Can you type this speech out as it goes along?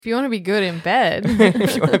If you want to be good in bed.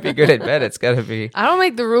 If you want to be good at bed, it's got to be. I don't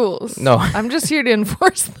make the rules. No. I'm just here to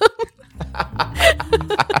enforce them.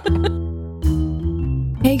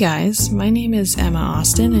 Hey guys, my name is Emma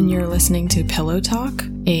Austin, and you're listening to Pillow Talk,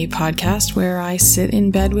 a podcast where I sit in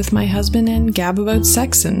bed with my husband and gab about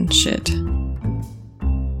sex and shit.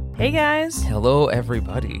 Hey guys. Hello,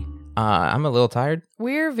 everybody. I'm a little tired.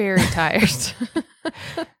 We're very tired.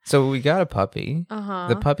 So we got a puppy. Uh-huh.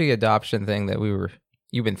 The puppy adoption thing that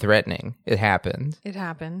you've been threatening. It happened. It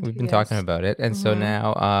happened. We've been talking about it. And so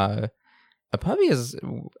now a puppy is,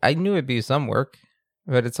 I knew it'd be some work,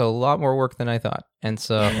 but it's a lot more work than I thought. And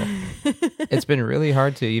so it's been really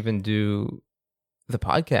hard to even do the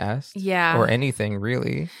podcast. Yeah. Or anything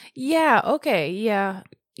really. Yeah. Okay. Yeah.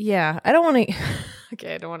 I don't want to.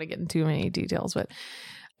 Okay. I don't want to get into too many details, but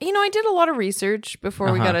I did a lot of research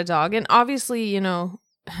before we got a dog, and obviously,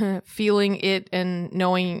 feeling it and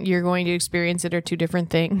knowing you're going to experience it are two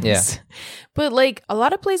different things. Yeah. But a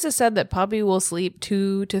lot of places said that puppy will sleep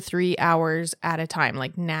 2 to 3 hours at a time,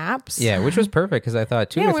 like naps. Yeah, which was perfect because I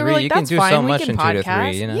thought 2 to 3, you can that's do fine. so We much can in 2 to 3.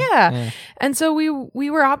 podcast. Yeah. And so we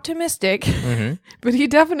were optimistic, but he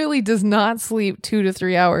definitely does not sleep 2 to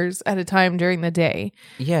 3 hours at a time during the day.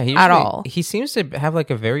 Yeah, at all. He seems to have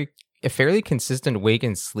a fairly consistent wake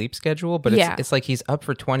and sleep schedule, but it's like he's up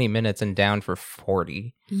for 20 minutes and down for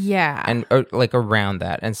 40. Yeah. And around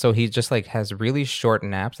that. And so he just has really short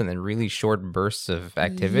naps and then really short bursts of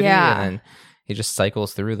activity. Yeah. And then he just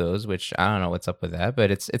cycles through those, which I don't know what's up with that, but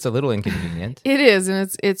it's a little inconvenient. It is, and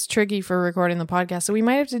it's tricky for recording the podcast. So we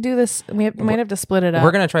might have to do this. Might have to split it up.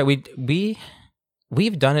 We're going to try.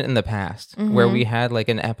 We've done it in the past where we had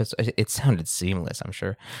an episode. It sounded seamless, I'm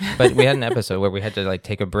sure, but we had an episode where we had to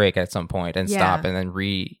take a break at some point and stop and then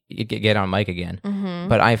get on mic again.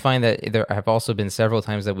 But I find that there have also been several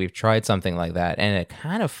times that we've tried something like that and it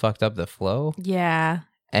kind of fucked up the flow. Yeah.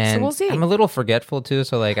 And so we'll see. I'm a little forgetful too.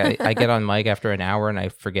 So I get on mic after an hour and I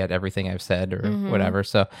forget everything I've said or whatever.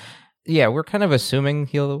 So yeah, we're kind of assuming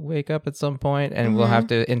he'll wake up at some point and we'll have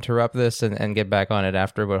to interrupt this and get back on it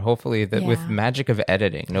after. But hopefully with magic of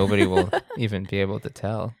editing, nobody will even be able to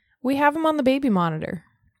tell. We have him on the baby monitor.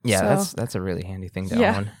 Yeah, that's a really handy thing to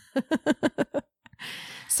own.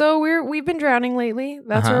 So we've been drowning lately.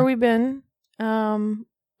 That's where we've been.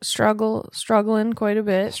 Struggling quite a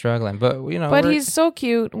bit. But but he's so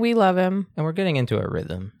cute. We love him, and we're getting into a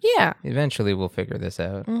rhythm. Yeah. Eventually, we'll figure this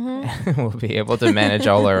out. We'll be able to manage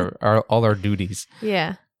all our duties.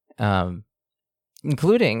 Yeah.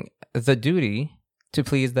 Including the duty to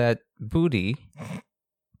please that booty.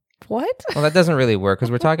 What? Well, that doesn't really work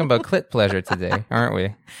because we're talking about clit pleasure today, aren't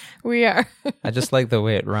we? We are. I just like the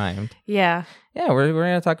way it rhymed. Yeah. Yeah, we're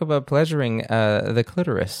going to talk about pleasuring the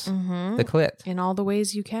clitoris, the clit. In all the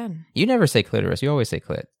ways you can. You never say clitoris. You always say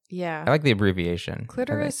clit. Yeah. I like the abbreviation.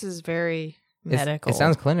 Clitoris is very medical. It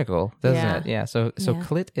sounds clinical, doesn't it? Yeah. So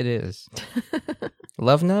clit it is.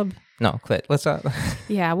 Love nub? No, clit. Let's not.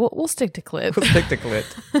 Yeah, we'll stick to clit. We'll stick to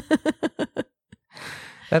clit.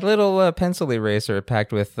 That little pencil eraser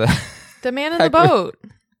packed with... the man in the boat.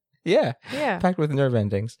 Yeah. Packed with nerve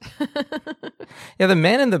endings. Yeah, the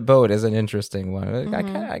man in the boat is an interesting one.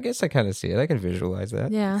 I guess I kind of see it. I can visualize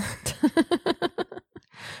that. Yeah.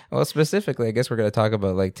 Well, specifically, I guess we're going to talk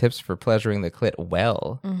about tips for pleasuring the clit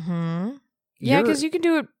well. Yeah, because you can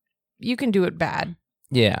do it bad.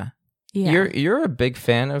 Yeah. Yeah. You're a big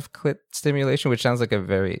fan of clit stimulation, which sounds like a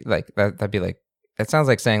very that sounds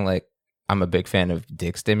like saying I'm a big fan of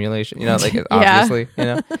dick stimulation, obviously,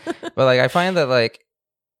 But I find that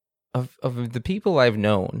of the people I've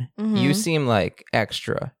known, you seem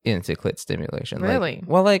extra into clit stimulation. Really?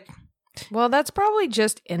 Well, that's probably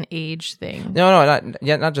just an age thing. No,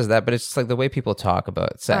 not just that, but it's just the way people talk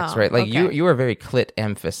about sex, right? Okay. You are very clit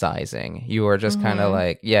emphasizing. You are just kind of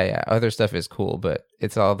other stuff is cool, but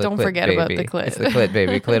it's all the Don't clit, forget baby. about the clit. It's the clit,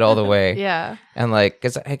 baby, clit all the way. Yeah. And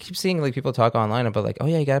because I keep seeing people talk online about oh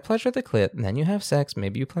yeah, you gotta pleasure the clit, and then you have sex,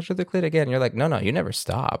 maybe you pleasure the clit again. And you're like, no, you never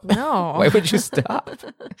stop. No. Why would you stop?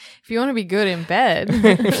 If you want to be good in bed.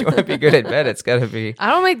 If you want to be good in bed, it's gotta be. I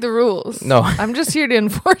don't make the rules. No. I'm just here to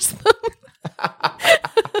enforce them.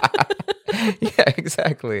 Yeah,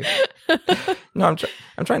 exactly. No,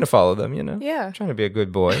 I'm trying to follow them, Yeah. I'm trying to be a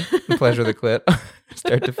good boy and pleasure the clit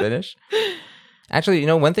start to finish. Actually,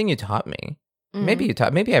 one thing you taught me, maybe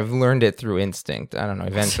I've learned it through instinct. I don't know,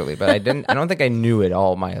 eventually, but I don't think I knew it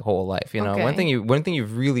all my whole life. Okay. One thing you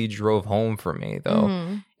really drove home for me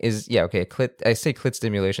though is, I say clit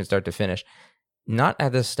stimulation start to finish, not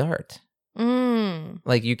at the start.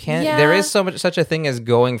 Like you can't. Yeah. There is such a thing as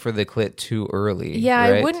going for the clit too early. Yeah,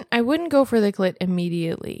 right? I wouldn't go for the clit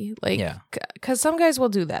immediately. Like, because some guys will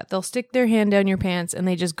do that. They'll stick their hand down your pants and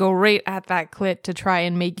they just go right at that clit to try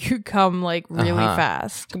and make you come like really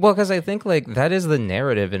fast. Well, because I think like that is the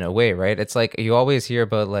narrative in a way, right? It's like you always hear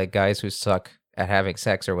about like guys who suck at having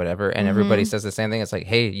sex or whatever, and everybody says the same thing. It's like,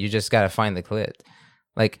 hey, you just gotta find the clit.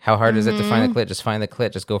 Like, how hard is it to find the clit? Just find the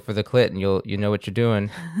clit. Just go for the clit, and you know what you're doing.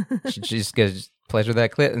 Just pleasure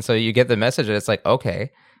that clit, and so you get the message. And it's like,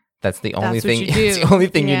 okay, that's the only thing. It's the only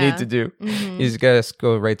thing you need to do. You just gotta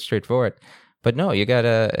go right straight for it. But no, you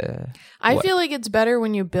gotta. I feel like it's better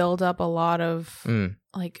when you build up a lot of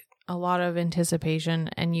a lot of anticipation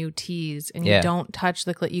and you tease and you don't touch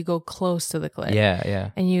the clit. You go close to the clit.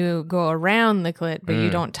 Yeah. And you go around the clit, but you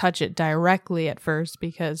don't touch it directly at first,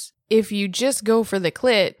 because if you just go for the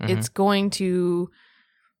clit, it's going to,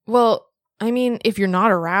 well, I mean, if you're not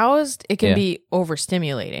aroused, it can be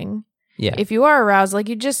overstimulating. Yeah. If you are aroused, like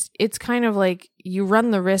it's kind of like you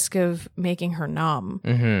run the risk of making her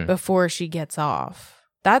numb before she gets off.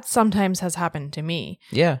 That sometimes has happened to me.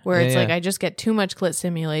 Yeah. Where it's like I just get too much clit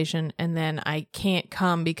stimulation and then I can't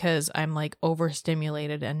come because I'm like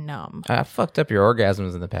overstimulated and numb. I fucked up your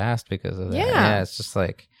orgasms in the past because of that. Yeah. It's just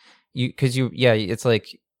like it's like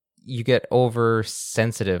you get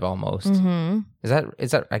oversensitive almost. Is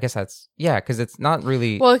that I guess that's because it's not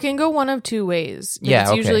really. Well, it can go one of two ways.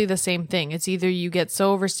 It's usually the same thing. It's either you get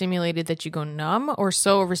so overstimulated that you go numb, or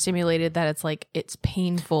so overstimulated that it's like it's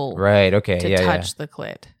painful. Right. Okay. To touch the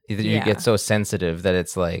clit. Either you get so sensitive that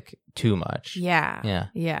it's like too much.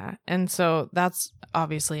 Yeah. And so that's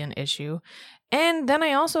obviously an issue. And then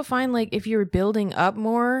I also find like if you're building up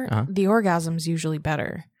more, the orgasm's usually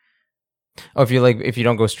better. Oh, if you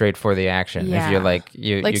don't go straight for the action, if you're like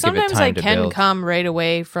you like give sometimes it time I to can build. come right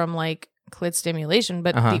away from like clit stimulation,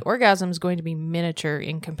 but the orgasm is going to be miniature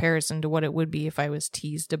in comparison to what it would be if I was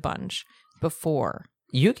teased a bunch before.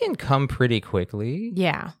 You can come pretty quickly.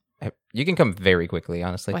 Yeah, you can come very quickly.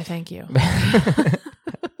 Honestly, why? Thank you.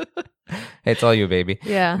 It's all you, baby.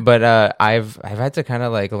 Yeah, but I've had to kind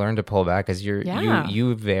of like learn to pull back because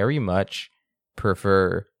you very much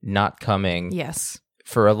prefer not coming. Yes.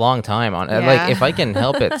 For a long time on like if I can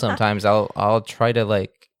help it, sometimes I'll try to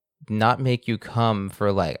like not make you come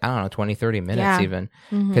for like I don't know 20-30 minutes even,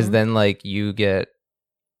 because then like you get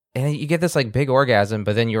this like big orgasm,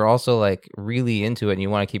 but then you're also like really into it and you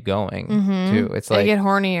want to keep going too. It's like I get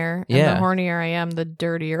hornier, and the hornier I am, the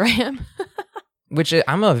dirtier I am. Which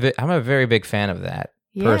I'm a very big fan of that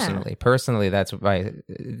personally. That's why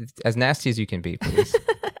as nasty as you can be, please.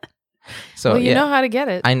 So you know how to get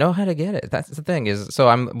it. I know how to get it. That's the thing is.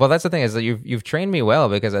 So that's the thing is that you've trained me well,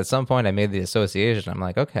 because at some point I made the association. I'm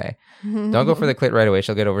like, okay, don't go for the clit right away.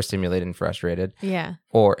 She'll get overstimulated and frustrated. Yeah.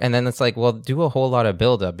 And then it's like, well, do a whole lot of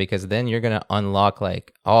buildup, because then you're gonna unlock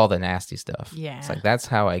like all the nasty stuff. Yeah. It's like that's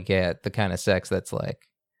how I get the kind of sex that's like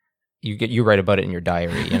you write about it in your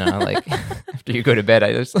diary. You know, like after you go to bed,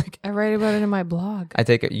 I write about it in my blog.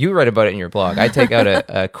 You write about it in your blog. I take out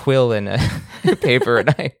a quill and a paper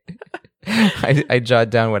and I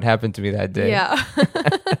jot down what happened to me that day. Yeah.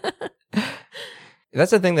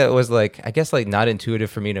 That's the thing that was like, I guess like not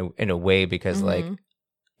intuitive for me in a way, because like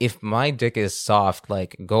if my dick is soft,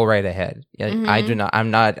 like go right ahead. I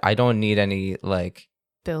don't need any like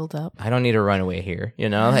build up. I don't need a runaway here, you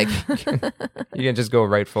know, like you can just go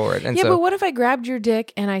right for it. And but what if I grabbed your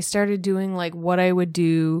dick and I started doing like what I would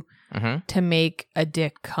do to make a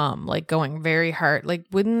dick come, like going very hard? Like,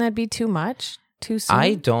 wouldn't that be too much? Too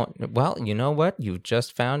soon? Well, you know what? You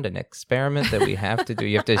just found an experiment that we have to do.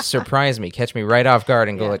 You have to surprise me, catch me right off guard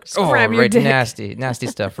and go like, right, nasty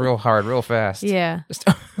stuff, real hard, real fast. Yeah. Just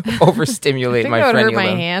overstimulate my frenulum. Hurt my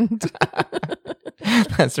hand.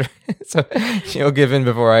 That's right. So you'll give in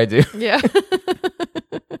before I do. Yeah.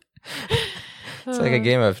 It's like a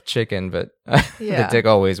game of chicken, but the dick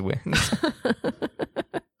always wins.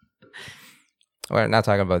 We're not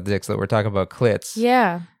talking about dicks, though. We're talking about clits.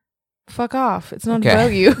 Yeah. Fuck off. It's not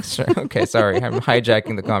about you. Sure. Okay, sorry. I'm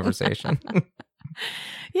hijacking the conversation.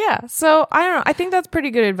 Yeah. So, I don't know. I think that's pretty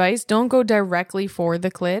good advice. Don't go directly for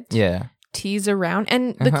the clit. Yeah. Tease around.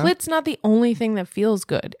 And the clit's not the only thing that feels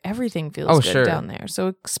good. Everything feels good down there. So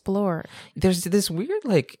explore. There's this weird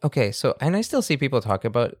like, okay, so, and I still see people talk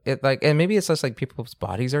about it like, and maybe it's just like people's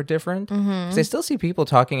bodies are different. Because I still see people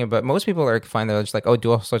talking about, most people are fine. They're just like, oh,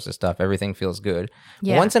 do all sorts of stuff. Everything feels good.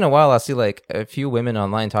 Yeah. Once in a while, I'll see like a few women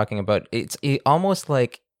online talking about it almost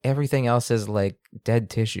like everything else is like dead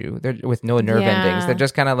tissue. They're with no nerve endings. They're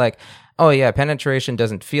just kind of like, oh yeah, penetration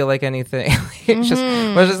doesn't feel like anything. It's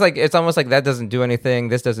just like, it's almost like that doesn't do anything.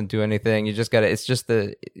 This doesn't do anything. You just gotta, it's just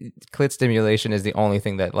the clit stimulation is the only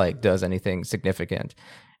thing that like does anything significant.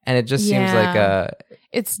 And it just seems like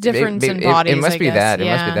it's difference in bodies. It must be that. It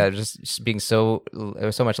Yeah. must be that. Just being so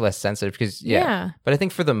much less sensitive. Because Yeah. But I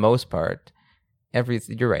think for the most part,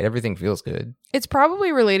 you're right. Everything feels good. It's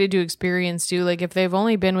probably related to experience too. Like if they've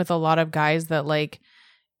only been with a lot of guys that like,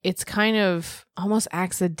 it's kind of almost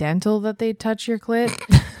accidental that they touch your clit.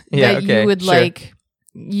 Yeah. That Okay. you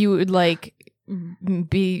would like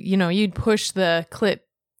be, you know, you'd push the clit.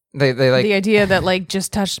 They like The idea that like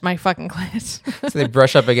just touched my fucking clit. so they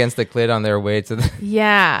brush up against the clit on their way to the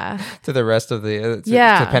Yeah. to the rest of the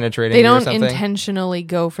Yeah. to penetrating. They you or don't something. intentionally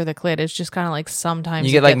go for the clit. It's just kind of like sometimes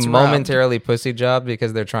You get it like gets momentarily pussy job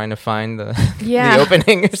because they're trying to find the Yeah. the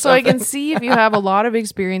opening. Or So I can something. see if you have a lot of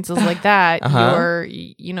experiences like that, Uh-huh.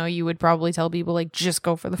 you would probably tell people like just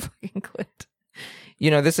go for the fucking clit.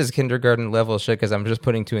 You know, this is kindergarten level shit because I'm just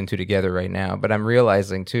putting 2 and 2 together right now. But I'm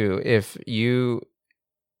realizing too, if you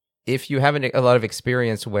have a lot of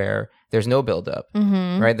experience where there's no buildup,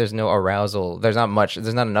 right? There's no arousal. There's not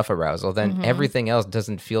enough arousal. Then everything else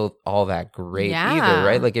doesn't feel all that great either,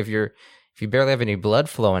 right? Like if you barely have any blood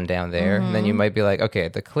flowing down there, then you might be like, okay,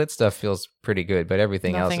 the clit stuff feels pretty good, but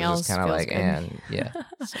everything else is just kind of like, good. and yeah.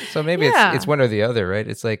 So maybe Yeah. it's one or the other, right?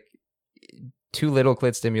 It's like too little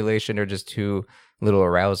clit stimulation or just too little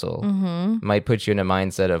arousal might put you in a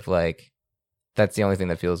mindset of like, that's the only thing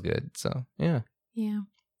that feels good. So yeah. Yeah.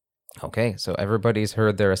 Okay, so everybody's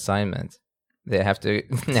heard their assignment. They have to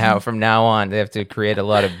from now on, they have to create a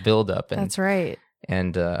lot of buildup and That's right.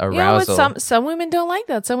 and You know, but arousal. some women don't like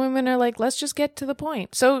that. Some women are like, let's just get to the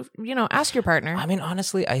point. So, you know, ask your partner. I mean,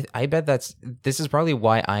 honestly, I bet this is probably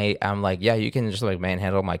why I'm like, yeah, you can just like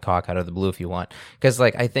manhandle my cock out of the blue if you want. Because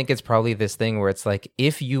like, I think it's probably this thing where it's like,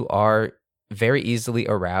 if you are very easily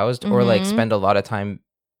aroused or like spend a lot of time,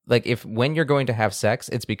 like when you're going to have sex,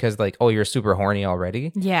 it's because like, oh, you're super horny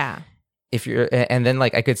already. Yeah. If you're, and then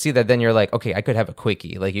like I could see that then you're like, okay, I could have a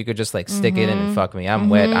quickie. Like you could just like stick it in and fuck me. I'm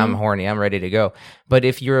wet. I'm horny. I'm ready to go. But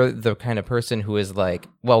if you're the kind of person who is like,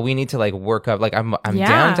 well, we need to like work up. Like I'm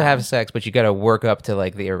down to have sex, but you got to work up to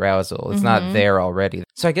like the arousal. It's not there already.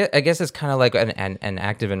 So I guess it's kind of like an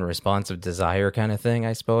active and responsive desire kind of thing,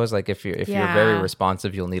 I suppose. Like if you're very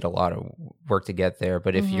responsive, you'll need a lot of work to get there.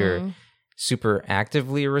 But if you're super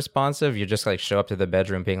actively responsive, you just like show up to the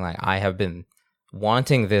bedroom being like, I have been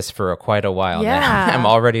wanting this for quite a while now. I'm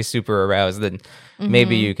already super aroused. Then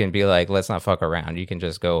maybe you can be like, let's not fuck around. You can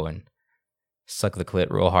just go and suck the clit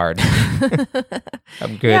real hard.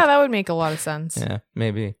 I'm good. Yeah, that would make a lot of sense. Yeah,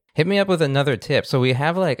 maybe. Hit me up with another tip. So we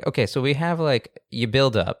have like, you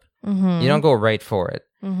build up. You don't go right for it.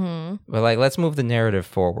 But like, let's move the narrative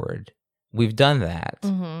forward. We've done that.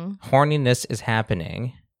 Horniness is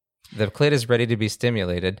happening. The clit is ready to be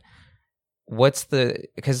stimulated.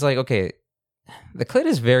 Because like, okay, the clit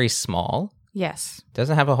is very small. Yes.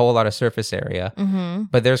 Doesn't have a whole lot of surface area.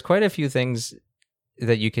 But there's quite a few things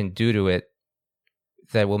that you can do to it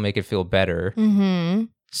that will make it feel better.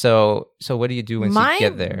 So what do you do once you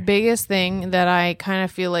get there? My biggest thing that I kind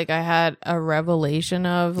of feel like I had a revelation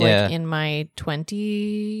of like in my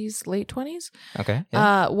 20s, late 20s, Okay.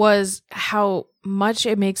 was how much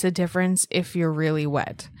it makes a difference if you're really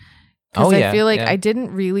wet. Because I feel like I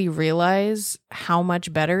didn't really realize how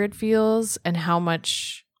much better it feels and how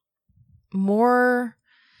much more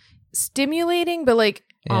stimulating, but like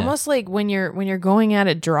almost like when you're going at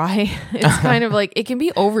it dry, it's kind of like it can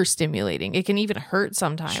be overstimulating. It can even hurt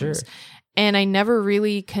sometimes. Sure. And I never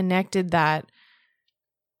really connected that.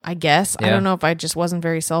 I guess. I don't know if I just wasn't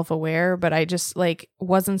very self-aware, but I just like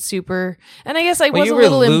wasn't super. And I guess I was a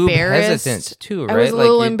little embarrassed. Hesitant too, right? I was a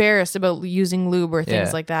little embarrassed about using lube or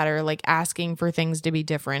things like that, or like asking for things to be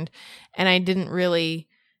different. And I didn't really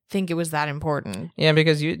think it was that important. Yeah,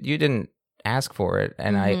 because you didn't ask for it,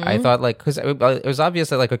 and I thought like, because it was obvious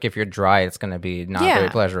that like, okay, if you're dry, it's gonna be not very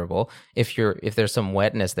pleasurable. If there's some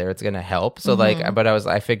wetness there, it's gonna help. So like, but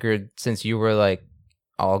I figured since you were like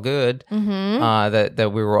all good,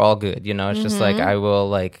 that we were all good, you know. It's just like, I will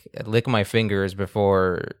like lick my fingers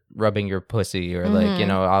before rubbing your pussy, or like, you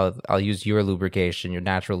know, I'll use your lubrication, your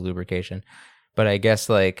natural lubrication. But I guess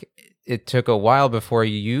like it took a while before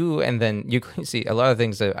you, and then you see a lot of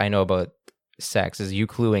things that I know about sex is you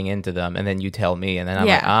cluing into them, and then you tell me, and then I'm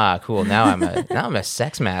like, cool, now I'm a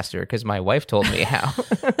sex master because my wife told me how.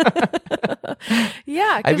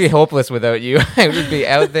 Yeah, I'd be hopeless without you. I would be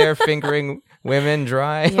out there fingering women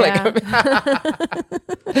dry. Yeah.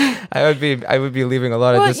 I would be leaving a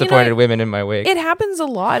lot of disappointed women in my wake. It happens a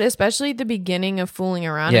lot, especially at the beginning of fooling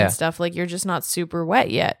around and stuff. Like you're just not super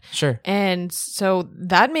wet yet. Sure. And so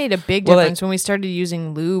that made a big difference when we started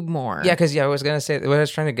using lube more. Yeah, because I was gonna say what I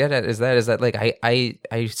was trying to get at is that like I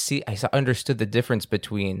understood the difference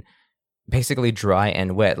between basically dry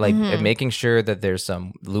and wet, like making sure that there's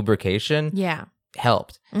some lubrication. Yeah.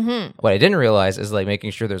 Helped. What I didn't realize is like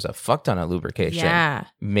making sure there's a fuck ton of lubrication. Yeah,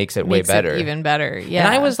 makes it way better, even better. Yeah,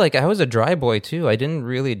 and I was a dry boy too. I didn't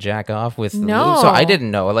really jack off with lube, so I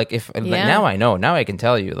didn't know. Like like, now I know. Now I can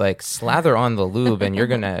tell you. Like slather on the lube, and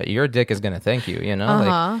your dick is gonna thank you. You know,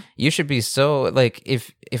 like you should be so like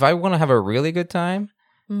if I want to have a really good time.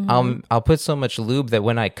 I'll put so much lube that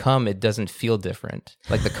when I come, it doesn't feel different.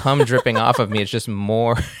 Like the cum dripping off of me is just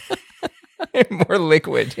more. More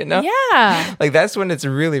liquid, you know? Yeah. Like that's when it's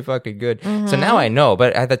really fucking good. So now I know,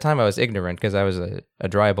 but at the time I was ignorant because I was a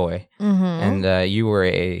dry boy. And you were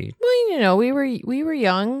a... Well, you know, we were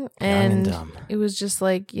young and dumb. It was just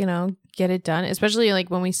like, you know, get it done. Especially like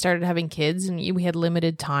when we started having kids and we had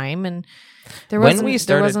limited time and there wasn't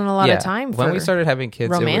a lot of time for when we started having kids.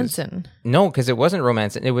 Romancing. No, because it wasn't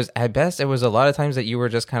romancing. It was, at best, it was a lot of times that you were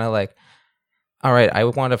just kind of like, all right, I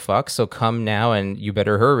want to fuck, so come now and you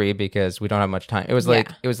better hurry because we don't have much time. It was like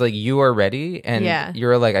you are ready and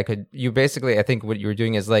you're like I think what you were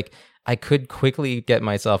doing is like I could quickly get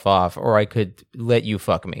myself off or I could let you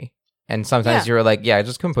fuck me. And sometimes you were like, yeah,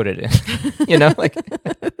 just come put it in. You know, like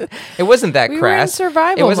it wasn't that crass. Were in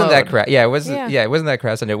survival it wasn't mode. That crass. Yeah, it wasn't it wasn't that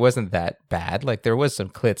crass and it wasn't that bad. Like there was some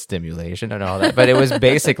clit stimulation and all that, but it was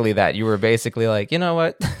basically that. You were basically like, you know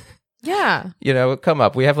what? Yeah. You know, come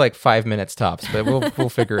up. We have like 5 minutes tops, but we'll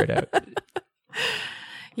figure it out.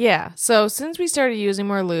 Yeah. So since we started using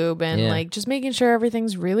more lube and like just making sure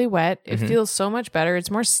everything's really wet, it feels so much better. It's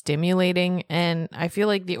more stimulating and I feel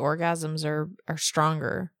like the orgasms are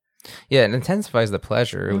stronger. Yeah, it intensifies the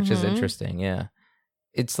pleasure, which is interesting. Yeah.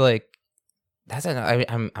 It's like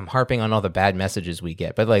I'm harping on all the bad messages we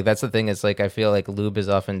get, but like that's the thing is like I feel like lube is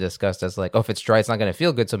often discussed as like, oh, if it's dry, it's not going to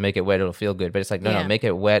feel good, so make it wet, it'll feel good. But it's like no, make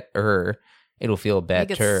it wetter, it'll feel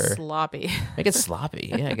better. Make it sloppy. Make it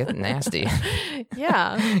sloppy. Yeah, get nasty.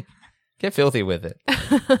 Yeah. Get filthy with it.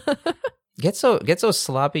 Get so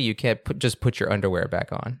sloppy you can't just put your underwear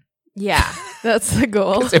back on. Yeah, that's the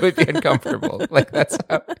goal. It would be uncomfortable. Like that's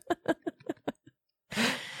how.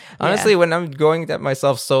 Honestly, when I'm going at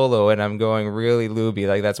myself solo and I'm going really lubey,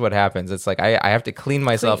 like that's what happens. It's like I have to clean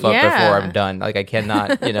myself up before I'm done. Like I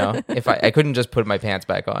cannot, you know, if I couldn't just put my pants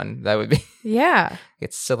back on, that would be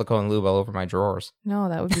it's silicone lube all over my drawers. No,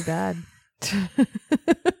 that would be bad.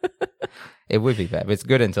 It would be bad, but it's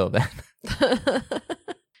good until then.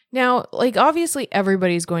 Now, like, obviously,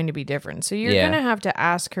 everybody's going to be different. So you're going to have to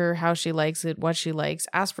ask her how she likes it, what she likes,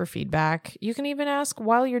 ask for feedback. You can even ask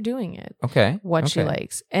while you're doing it. Okay. What she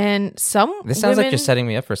likes. And this sounds like you're setting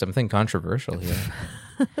me up for something controversial here.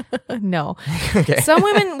 No. Okay. Some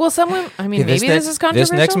women, I mean, maybe this is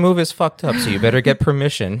controversial. This next move is fucked up, so you better get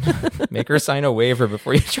permission. Make her sign a waiver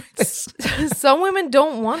before you try this. Some women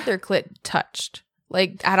don't want their clit touched.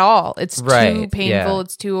 Like at all. It's too painful.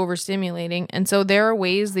 It's too overstimulating. And so there are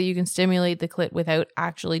ways that you can stimulate the clit without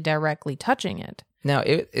actually directly touching it. Now,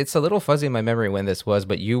 it's a little fuzzy in my memory when this was,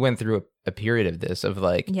 but you went through a period of this of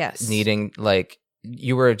like needing like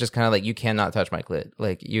you were just kind of like you cannot touch my clit.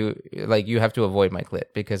 Like you have to avoid my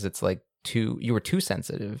clit because it's like you were too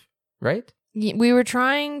sensitive, right? We were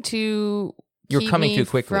trying to You're coming too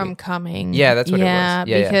quickly from coming. Yeah, that's what it was.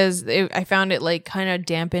 Yeah, because I found it like kind of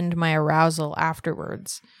dampened my arousal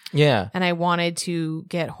afterwards. Yeah, and I wanted to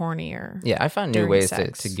get hornier. Yeah, I found new ways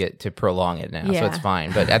to prolong it now, so it's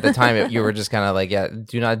fine. But at the time, you were just kind of like,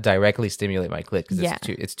 do not directly stimulate my clit because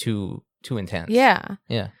it's too intense. Yeah,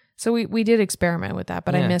 yeah. So we did experiment with that,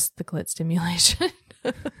 but I missed the clit stimulation.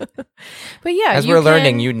 But yeah, as we're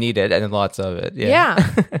learning, you need it and lots of it.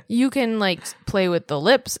 Yeah, you can like play with the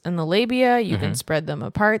lips and the labia. You can spread them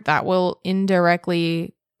apart. That will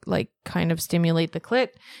indirectly like kind of stimulate the clit.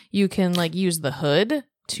 You can like use the hood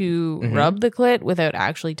to rub the clit without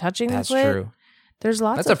actually touching the clit. That's true. There's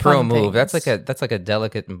lots. That's of a pro fun move. things. That's like a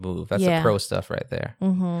delicate move. That's the pro stuff right there.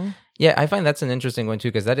 Mm-hmm. Yeah, I find that's an interesting one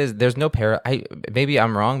too because there's no maybe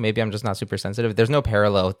I'm wrong. Maybe I'm just not super sensitive. There's no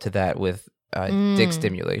parallel to that with dick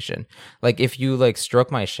stimulation. Like if you like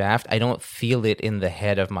stroke my shaft, I don't feel it in the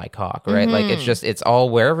head of my cock, right? Like it's all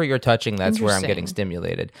wherever you're touching, that's where I'm getting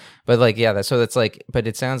stimulated. But like but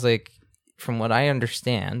it sounds like from what I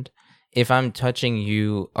understand, if I'm touching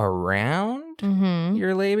you around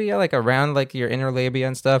your labia, like around like your inner labia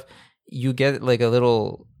and stuff, you get like a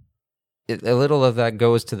little a little of that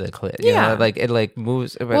goes to the clit. Yeah, like it like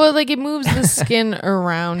moves. Well, like it moves the skin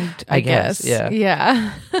around. I guess.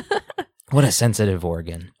 Yeah. What a sensitive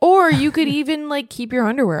organ. Or you could even like keep your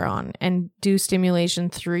underwear on and do stimulation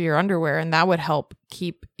through your underwear, and that would help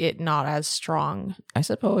keep it not as strong. I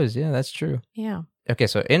suppose. Yeah, that's true. Yeah. Okay,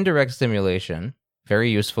 so indirect stimulation, very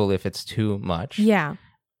useful if it's too much. Yeah.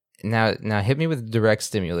 Now hit me with direct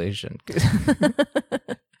stimulation. This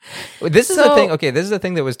is the thing. Okay, this is the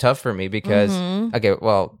thing that was tough for me because okay,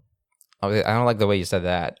 well, I don't like the way you said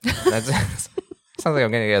that. That's sounds like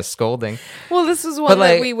I'm gonna get a scolding. Well, this is one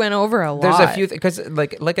that we went over a lot. There's a few because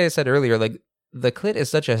like I said earlier, like the clit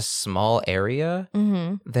is such a small area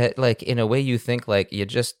that like in a way you think like you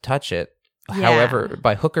just touch it. Yeah. However,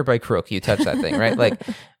 by hook or by crook, you touch that thing, right? Like,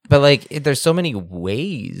 but like there's so many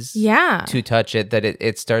ways to touch it that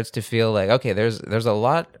it starts to feel like okay, there's a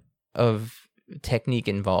lot of technique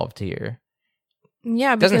involved here.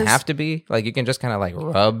 Yeah, it doesn't have to be like you can just kind of like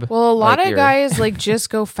rub. Well, a lot of guys like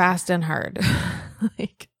just go fast and hard.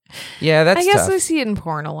 Like, yeah, that's. I guess tough. I see it in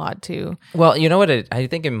porn a lot too. Well, you know what? I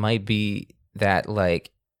think it might be that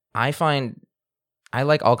like I find I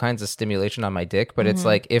like all kinds of stimulation on my dick, but it's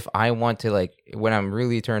like if I want to like when I'm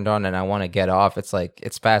really turned on and I want to get off, it's like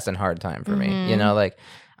it's fast and hard time for me. You know, like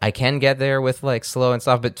I can get there with like slow and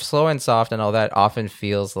soft, but slow and soft and all that often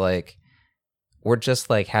feels like we're just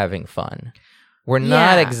like having fun. We're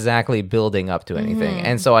not exactly building up to anything.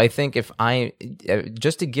 And so I think if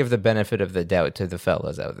just to give the benefit of the doubt to the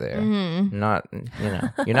fellas out there, not,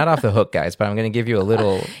 you're not off the hook, guys, but I'm going to give you a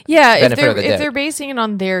little benefit of the doubt. If they're basing it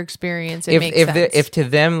on their experience, it makes sense. If to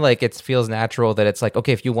them, like, it feels natural that it's like,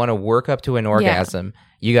 okay, if you want to work up to an orgasm,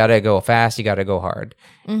 you got to go fast, you got to go hard.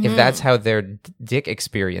 If that's how their dick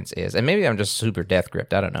experience is, and maybe I'm just super death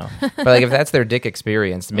gripped, I don't know. But like if that's their dick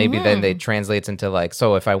experience, maybe then it translates into like,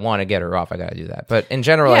 so if I want to get her off, I got to do that. But in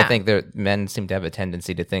general, I think that men seem to have a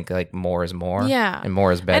tendency to think like more is more. Yeah. And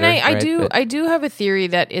more is better. And I do have a theory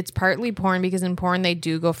that it's partly porn because in porn they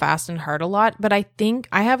do go fast and hard a lot. But I think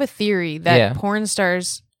I have a theory that porn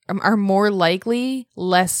stars are more likely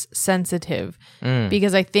less sensitive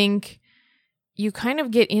because I think you kind of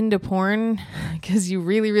get into porn because you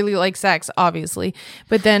really, really like sex, obviously.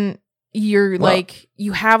 But then you're like,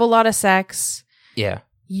 you have a lot of sex. Yeah.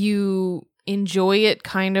 You enjoy it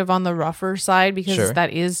kind of on the rougher side because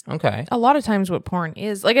that is a lot of times what porn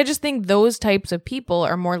is. Like, I just think those types of people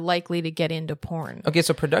are more likely to get into porn. Okay,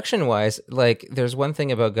 so production-wise, like, there's one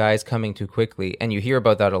thing about guys coming too quickly, and you hear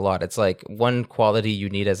about that a lot. It's like one quality you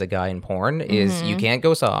need as a guy in porn is you can't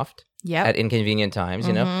go soft. At inconvenient times,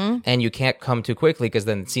 you know, and you can't come too quickly because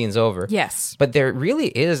then the scene's over. Yes. But there really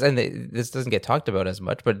is, and this doesn't get talked about as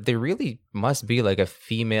much, but there really must be like a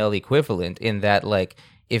female equivalent in that, like,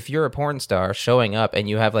 if you're a porn star showing up and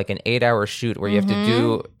you have like an 8-hour shoot where you have to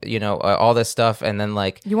do, all this stuff and then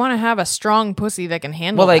like... You want to have a strong pussy that can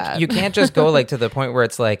handle that. You can't just go like to the point where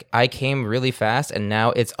it's like, I came really fast and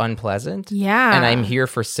now it's unpleasant. Yeah. And I'm here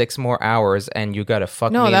for 6 more hours and you got to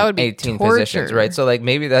fuck me that in 18 positions, right? So like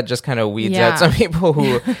maybe that just kind of weeds out some people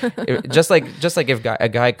who... just like if a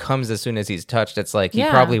guy comes as soon as he's touched, it's like he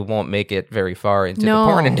probably won't make it very far into the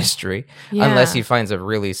porn industry unless he finds a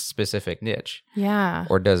really specific niche. Yeah.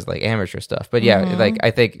 Or does like amateur stuff. But like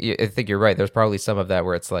I think you're right. There's probably some of that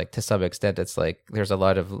where it's like to some extent it's like there's a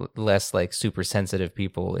lot of less like super sensitive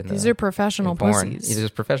people in these are professional pussies. These are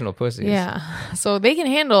professional pussies. Yeah. So they can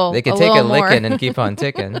handle They can take a licking and keep on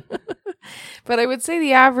ticking. But I would say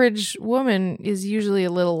the average woman is usually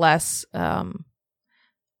a little less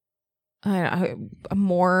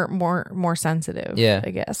more sensitive. Yeah.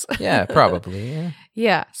 I guess. Yeah, probably. Yeah.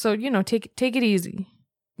 Yeah. So take it easy.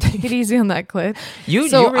 Take it easy on that clit. You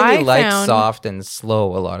really like soft and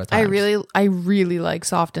slow a lot of times. I really like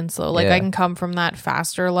soft and slow. Like I can come from that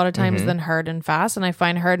faster a lot of times than hard and fast. And I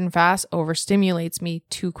find hard and fast overstimulates me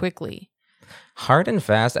too quickly. Hard and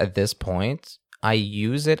fast at this point, I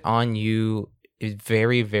use it on you in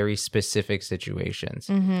very, very specific situations.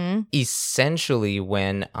 Essentially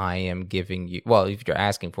when I am giving you, well, if you're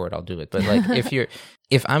asking for it, I'll do it. But like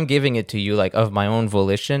if I'm giving it to you like of my own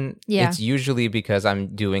volition, it's usually because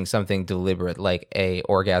I'm doing something deliberate, like a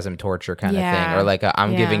orgasm torture kind of thing, or like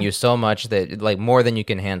I'm giving you so much that like more than you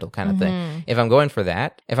can handle kind of thing. If I'm going for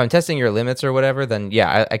that, if I'm testing your limits or whatever, then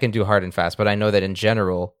I can do hard and fast. But I know that in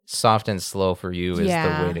general, soft and slow for you is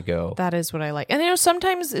the way to go. That is what I like. And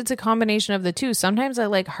sometimes it's a combination of the two. Sometimes I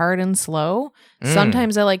like hard and slow.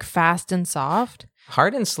 Sometimes I like fast and soft.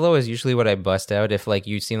 Hard and slow is usually what I bust out if like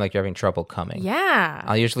you seem like you're having trouble coming. Yeah.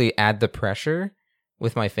 I'll usually add the pressure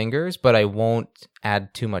with my fingers, but I won't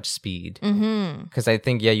add too much speed. Because I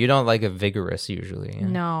think, you don't like a vigorous usually. Yeah?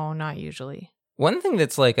 No, not usually. One thing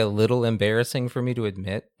that's like a little embarrassing for me to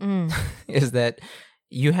admit is that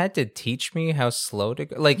you had to teach me how slow to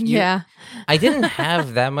go. Like, I didn't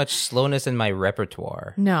have that much slowness in my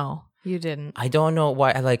repertoire. No, you didn't. I don't know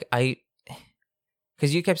why.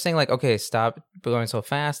 Because you kept saying like, okay, stop going so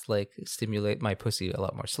fast. Like, stimulate my pussy a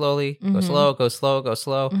lot more slowly. Go slow, go slow, go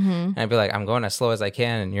slow. And I'd be like, I'm going as slow as I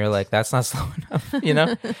can. And you're like, that's not slow enough, you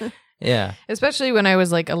know? Yeah. Especially when I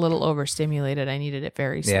was like a little overstimulated. I needed it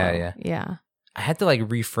very slow. Yeah. I had to like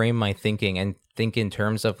reframe my thinking and think in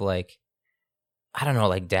terms of like, I don't know,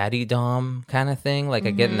 like daddy dom kind of thing. Like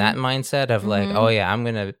I get in that mindset of like, oh yeah, I'm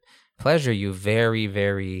going to pleasure you very,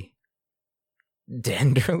 very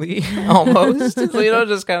tenderly almost. So, you know,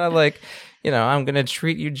 just kind of like, you know, I'm going to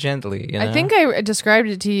treat you gently. You know? I think I described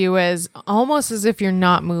it to you as almost as if you're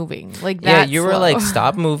not moving. Like that. Yeah, you were like,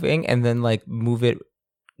 stop moving and then like move it.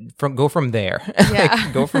 Go from there.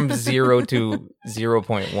 Like, go from 0 to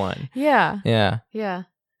 0.1. Yeah.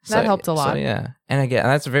 That helped a lot. So, yeah. And again,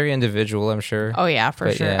 that's very individual, I'm sure. Oh, yeah,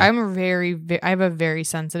 for sure. Yeah. I have a very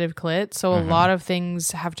sensitive clit, so a lot of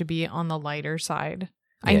things have to be on the lighter side.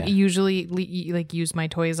 I usually like use my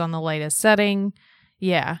toys on the lightest setting.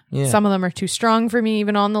 Yeah. Some of them are too strong for me,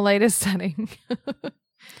 even on the lightest setting.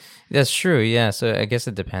 That's true. Yeah. So I guess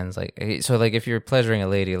it depends. Like, so like if you're pleasuring a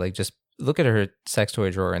lady, like just look at her sex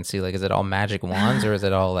toy drawer and see like, is it all magic wands or is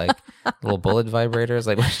it all like little bullet vibrators?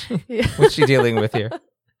 Like what's she dealing with here? And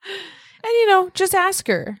you know, just ask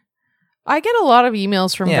her. I get a lot of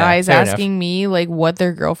emails from guys asking me like what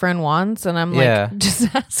their girlfriend wants, and I'm like,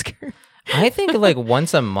 just ask her. I think like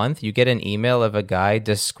once a month you get an email of a guy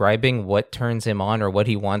describing what turns him on or what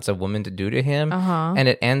he wants a woman to do to him, and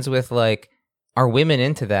it ends with like, "Are women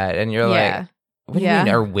into that?" And you're like, "What do you mean?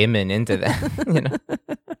 Are women into that?" You know.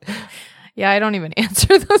 Yeah, I don't even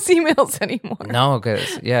answer those emails anymore. No,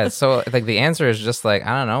 because so like the answer is just like,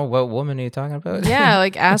 I don't know, what woman are you talking about? Yeah,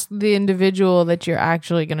 like ask the individual that you're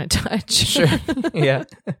actually gonna touch. Sure. Yeah.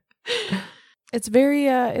 It's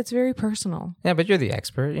very personal. Yeah, but you're the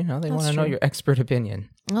expert. You know, they want to know your expert opinion.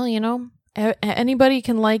 Well, you know, anybody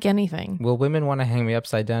can like anything. Will women want to hang me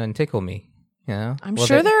upside down and tickle me? You know, I'm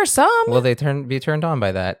sure there are some. Will they be turned on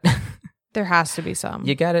by that? There has to be some.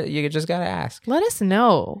 You just gotta ask. Let us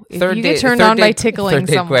know if you get turned on by tickling someone.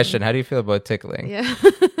 Third date question: how do you feel about tickling? Yeah.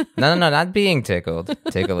 No, not being tickled.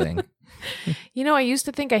 Tickling. You know, I used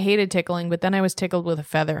to think I hated tickling, but then I was tickled with a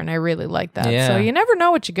feather, and I really liked that. Yeah. So you never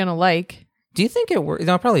know what you're gonna like. Do you think it works?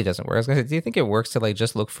 No, it probably doesn't work. I was gonna say, do you think it works to like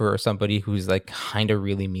just look for somebody who's like kind of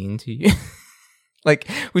really mean to you? Like,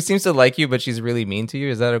 who seems to like you, but she's really mean to you?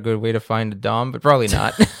 Is that a good way to find a dom? But probably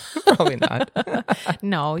not. Probably not.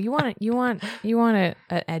 No, you want an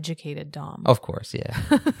educated dom. Of course, yeah.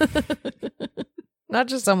 Not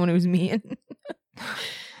just someone who's mean.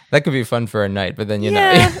 That could be fun for a night, but then you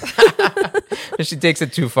know, if she takes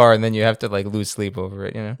it too far, and then you have to like lose sleep over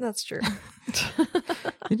it. You know, that's true.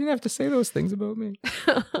 You didn't have to say those things about me.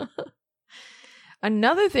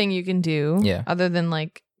 Another thing you can do, other than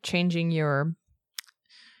like changing your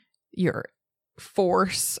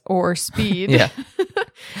force or speed,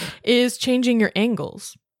 is changing your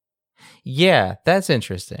angles. Yeah, that's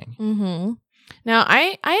interesting. Mm-hmm. Now,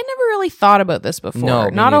 I had never really thought about this before. No,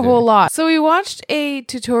 not a whole lot. So we watched a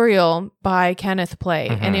tutorial by Kenneth Play,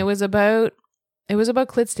 and it was about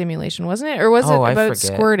clit stimulation, wasn't it? Or was it about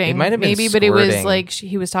squirting? It might have been maybe, squirting. But it was like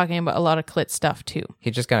he was talking about a lot of clit stuff too. He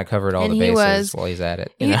just kind of covered all the bases while he's at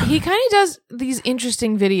it. He kind of does these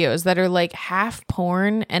interesting videos that are like half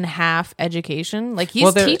porn and half education. Like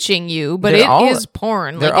he's teaching you, but it is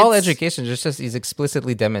porn. They're all education, just he's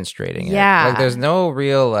explicitly demonstrating it. Yeah. Like there's no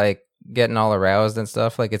real like getting all aroused and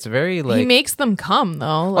stuff. Like it's very like he makes them come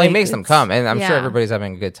though. Well, he makes them come, and I'm sure everybody's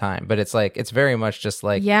having a good time. But it's like it's very much just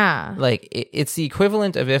like like it's the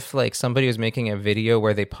equivalent of if like somebody was making a video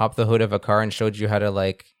where they popped the hood of a car and showed you how to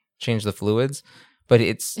like change the fluids, but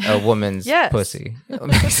it's a woman's pussy,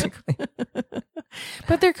 basically.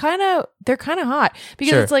 But they're kind of hot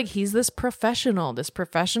because it's like he's this professional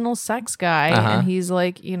sex guy, and he's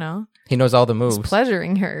like, you know. He knows all the moves. He's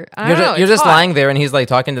pleasuring her. You're just lying there, and he's like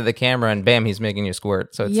talking to the camera, and bam, he's making you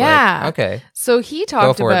squirt. So it's like, okay. So he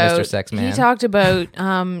talked about Mr. Sex Man. He talked about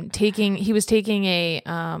he was taking a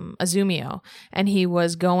Zumio, and he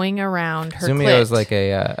was going around her Zumio clit. Is like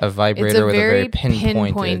a vibrator with a very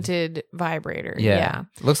pinpointed vibrator. Yeah.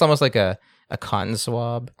 It looks almost like a cotton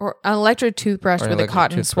swab. Or an electric toothbrush with a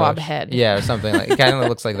cotton swab head. Yeah, or something like it kind of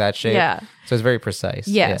looks like that shape. Yeah. So it's very precise.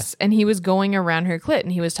 Yes. Yeah. And he was going around her clit,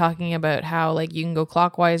 and he was talking about how like you can go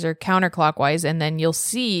clockwise or counterclockwise, and then you'll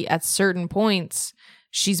see at certain points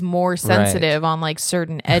she's more sensitive on like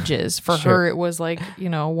certain edges. For her, it was like, you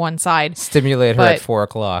know, one side. Stimulate her at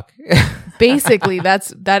 4:00. Basically,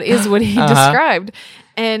 that is what he described.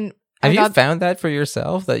 And have you found that for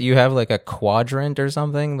yourself, that you have like a quadrant or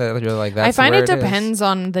something that you're like, that's I find where it depends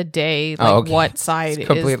on the day, what side is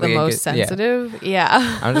the most sensitive.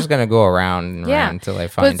 Yeah. I'm just going to go around and around until I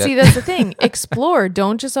find it. But see, that's the thing. Explore.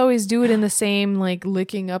 Don't just always do it in the same, like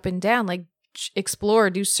licking up and down. Like explore,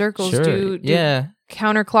 do circles, do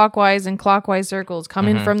counterclockwise and clockwise circles, come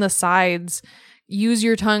in from the sides. Use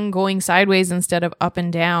your tongue going sideways instead of up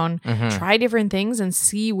and down. Try different things and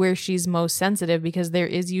see where she's most sensitive, because there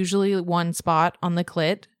is usually one spot on the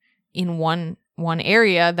clit in one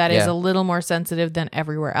area that is a little more sensitive than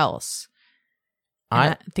everywhere else.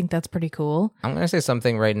 I think that's pretty cool. I'm going to say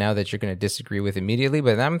something right now that you're going to disagree with immediately,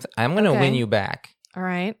 but I'm going to win you back. All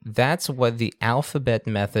right. That's what the alphabet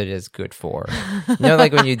method is good for. You know,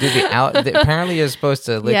 like when you do apparently you're supposed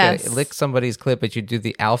to lick somebody's clit, but you do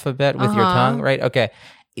the alphabet with your tongue, right? Okay.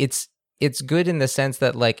 It's good in the sense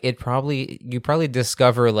that like you probably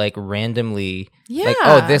discover like randomly, like,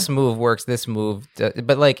 oh, this move works, this move,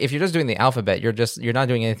 but like if you're just doing the alphabet, you're not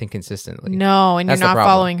doing anything consistently. No, and you're not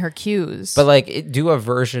following her cues. But like do a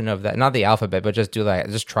version of that, not the alphabet, but just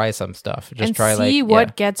just try some stuff. Just try see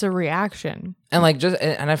what gets a reaction. And like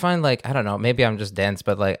and I find like, I don't know, maybe I'm just dense,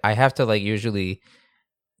 but like I have to like usually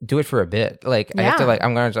do it for a bit. Like I have to like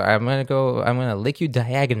I'm gonna lick you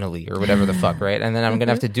diagonally or whatever the fuck, right? And then I'm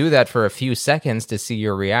gonna have to do that for a few seconds to see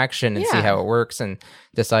your reaction and see how it works and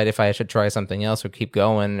decide if I should try something else or keep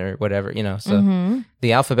going or whatever, you know. So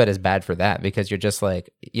the alphabet is bad for that, because you're just like,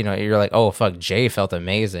 you know, you're like, oh fuck, J felt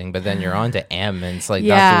amazing, but then you're on to M and it's like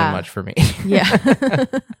not doing much for me.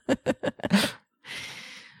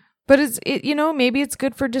 But maybe it's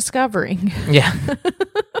good for discovering. Yeah.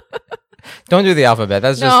 Don't do the alphabet.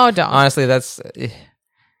 That's just don't. Honestly, that's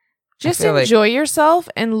just enjoy yourself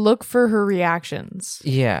and look for her reactions.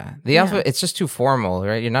 Yeah. The alphabet, it's just too formal,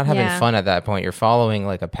 right? You're not having fun at that point. You're following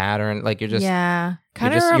like a pattern. Like you're just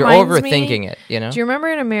kind of you're overthinking it, you know? Do you remember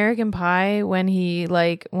in American Pie when he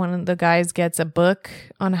like one of the guys gets a book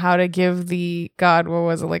on how to give what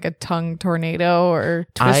was it, like a tongue tornado or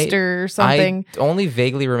twister or something? I only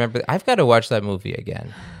vaguely remember. I've got to watch that movie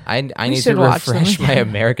again. I need to refresh my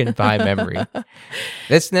American Pie memory.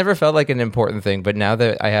 This never felt like an important thing, but now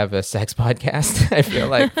that I have a sex podcast, I feel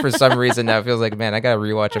like for some reason now it feels like, man, I got to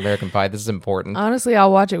rewatch American Pie. This is important. Honestly,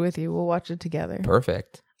 I'll watch it with you. We'll watch it together.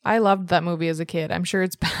 Perfect. I loved that movie as a kid. I'm sure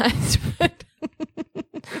it's bad. But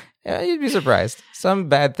yeah, you'd be surprised. Some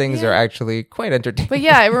bad things are actually quite entertaining. But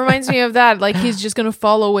yeah, it reminds me of that. Like he's just going to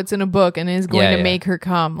follow what's in a book and is going to make her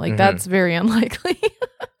come. Like that's very unlikely.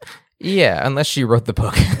 Yeah, unless she wrote the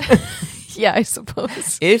book. Yeah, I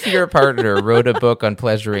suppose. If your partner wrote a book on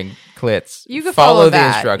pleasuring clits, you can follow the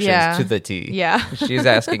instructions to the T. Yeah. She's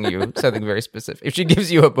asking you something very specific. If she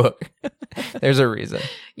gives you a book, there's a reason.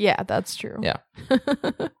 Yeah, that's true. Yeah.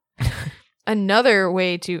 Another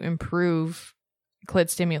way to improve clit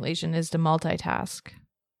stimulation is to multitask.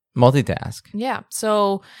 Multitask. Yeah.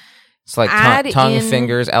 So it's like tongue,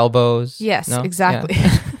 fingers, elbows. Yes, exactly.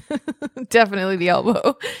 Yeah. Definitely the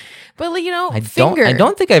elbow. But like, finger. I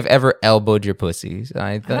don't think I've ever elbowed your pussy.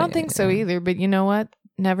 I don't think so either. But you know what?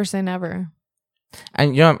 Never say never.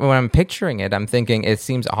 And when I'm picturing it, I'm thinking it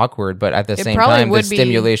seems awkward, but at the same time, the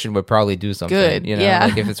stimulation would probably do something. Good.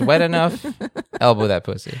 Like if it's wet enough, elbow that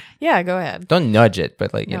pussy. Yeah, go ahead. Don't nudge it,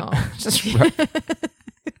 but like just rub.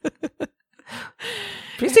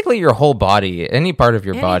 Basically, your whole body, any part of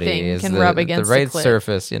your body, is can rub against the right the clit.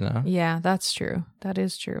 surface. Yeah, that's true. That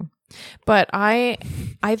is true. But I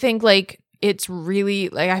think like it's really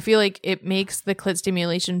like I feel like it makes the clit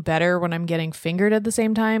stimulation better when I'm getting fingered at the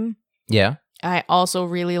same time. Yeah. I also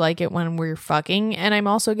really like it when we're fucking and I'm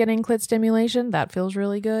also getting clit stimulation. That feels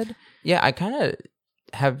really good. Yeah, I kind of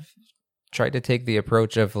have tried to take the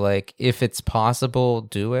approach of like, if it's possible,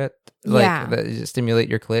 do it. Like stimulate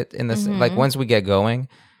your clit in this. Like once we get going,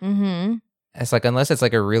 it's like unless it's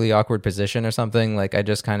like a really awkward position or something. Like I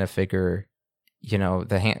just kind of figure,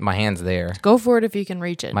 my hand's there. Go for it if you can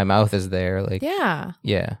reach it. My mouth is there. Like yeah.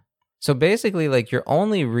 So basically, like your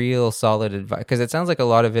only real solid advice, because it sounds like a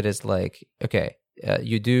lot of it is like, okay,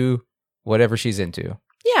 you do whatever she's into.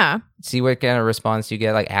 Yeah. See what kind of response you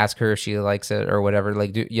get. Like ask her if she likes it or whatever.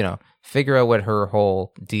 Like figure out what her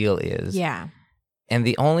whole deal is. Yeah. And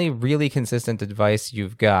the only really consistent advice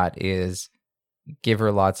you've got is give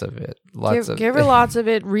her lots of it. Give her lots of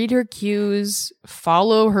it. Read her cues.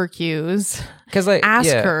 Follow her cues. Because ask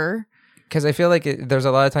her. Because I feel like there's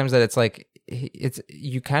a lot of times that it's like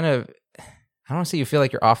you kind of, I don't want to say you feel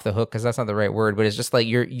like you're off the hook because that's not the right word, but it's just like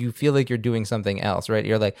you feel like you're doing something else, right?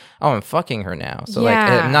 You're like, oh, I'm fucking her now. So like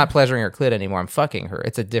I'm not pleasuring her clit anymore. I'm fucking her.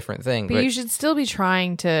 It's a different thing. But you should still be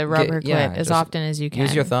trying to rub her clit as often as you can.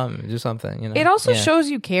 Use your thumb. Do something. You know. It also shows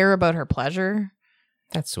you care about her pleasure.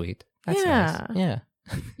 That's sweet. That's nice. Yeah.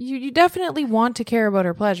 You definitely want to care about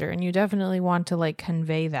her pleasure, and you definitely want to like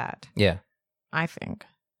convey that. Yeah. I think.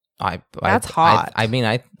 That's hot. I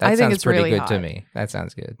think sounds it's pretty really good hot. To me. That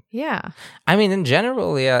sounds good. Yeah. I mean, in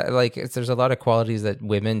general, like there's a lot of qualities that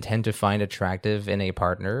women tend to find attractive in a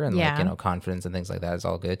partner, and like confidence and things like that is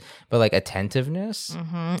all good. But like attentiveness,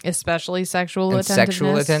 especially sexual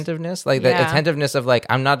attentiveness, like the attentiveness of like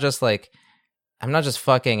I'm not just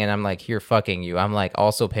fucking and I'm like here fucking you. I'm like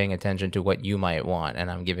also paying attention to what you might want,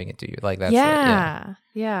 and I'm giving it to you. Like that's yeah.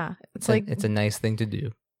 It's like it's a nice thing to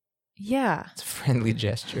do. Yeah. It's a friendly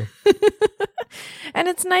gesture. And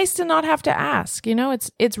it's nice to not have to ask, you know?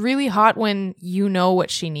 It's really hot when you know what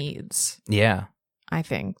she needs. Yeah. I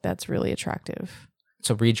think that's really attractive.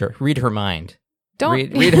 So read her mind.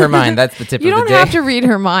 Don't read her mind. That's the tip of the day. You don't have to read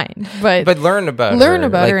her mind, but learn about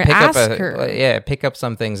her and ask her. Pick up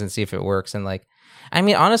some things and see if it works. And like, I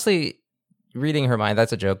mean, honestly, reading her mind,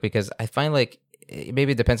 that's a joke because I find like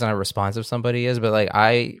maybe it depends on how responsive somebody is, but like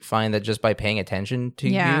I find that just by paying attention to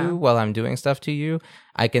you while I'm doing stuff to you,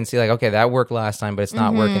 I can see like, okay, that worked last time, but it's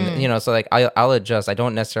not working. You know, so like I'll adjust. I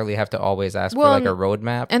don't necessarily have to always ask for like a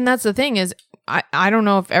roadmap. And that's the thing is, I don't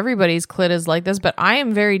know if everybody's clit is like this, but I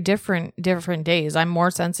am very different days. I'm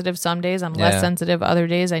more sensitive some days. I'm less sensitive other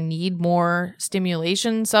days. I need more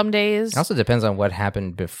stimulation some days. It also depends on what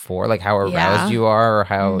happened before, like how aroused you are or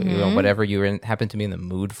how, you know, whatever you happen to be in the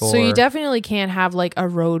mood for. So you definitely can't have like a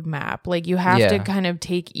roadmap. Like you have to kind of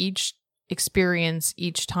take each experience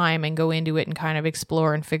each time and go into it and kind of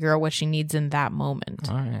explore and figure out what she needs in that moment.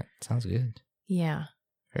 All right. Sounds good. Yeah.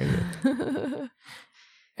 Very good.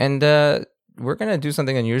 And we're going to do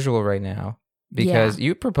something unusual right now because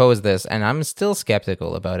you proposed this and I'm still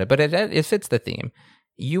skeptical about it, but it fits the theme.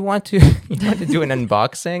 You want to do an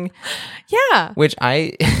unboxing? Yeah. Which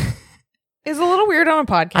I is a little weird on a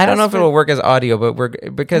podcast. I don't know if it'll work as audio,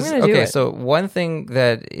 but so one thing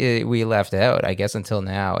that we left out, I guess until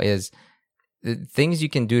now, is the things you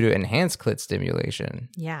can do to enhance clit stimulation.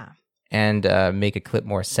 Yeah. And make a clit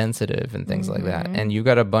more sensitive and things like that. And you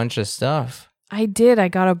got a bunch of stuff. I did. I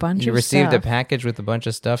got a bunch of stuff. You received a package with a bunch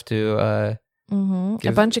of stuff to... a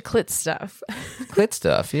bunch of clit stuff. Clit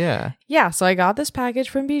stuff, yeah. Yeah, so I got this package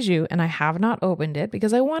from Bijou, and I have not opened it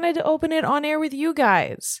because I wanted to open it on air with you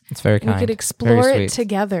guys. It's very kind. We could explore it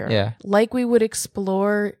together. Like we would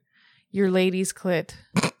explore your lady's clit.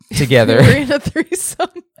 Together. We're in a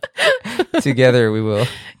threesome. Together we will.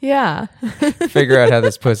 Yeah. Figure out how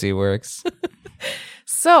this pussy works.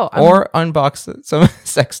 So... Or unbox some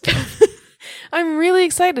sex stuff. I'm really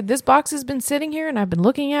excited. This box has been sitting here and I've been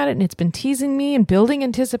looking at it and it's been teasing me and building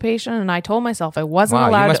anticipation, and I told myself I wasn't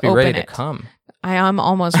allowed to open it. You must be ready to come. I am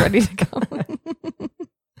almost ready to come.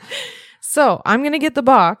 So I'm going to get the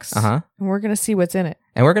box and we're going to see what's in it.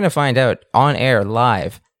 And we're going to find out on air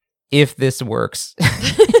live if this works.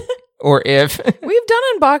 Or if... We've done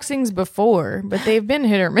unboxings before, but they've been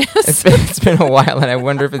hit or miss. It's been a while, and I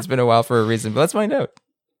wonder if it's been a while for a reason, but let's find out.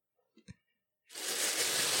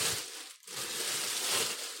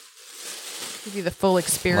 Give you the full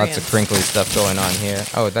experience. Lots of crinkly stuff going on here.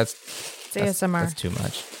 Oh, that's ASMR. That's too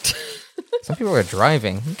much. Some people are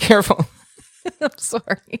driving. Careful. I'm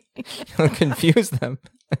sorry. You'll confuse them.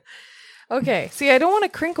 Okay. See, I don't want to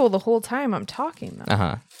crinkle the whole time I'm talking, though.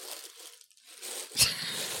 Uh-huh.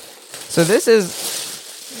 So this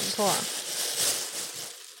is... Hold on.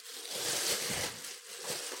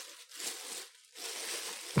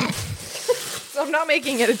 So I'm not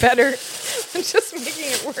making it better. I'm just making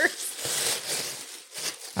it worse.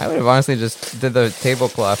 I would have honestly just did the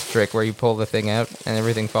tablecloth trick where you pull the thing out and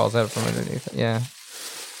everything falls out from underneath it. Yeah.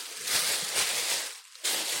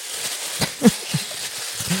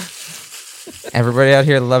 Everybody out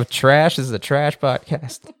here love trash. This is a trash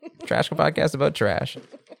podcast. Trash podcast about trash.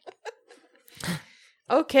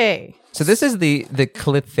 Okay. So this is the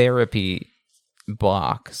clit therapy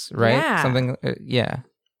box, right? Yeah. Something, yeah.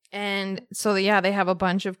 And so, they have a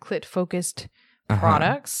bunch of clit-focused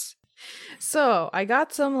products. So I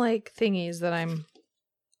got some like thingies that I'm...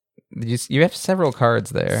 You have several cards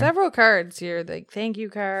there. Several cards here, like thank you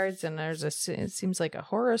cards, and there's it seems like a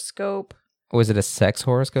horoscope. Was it a sex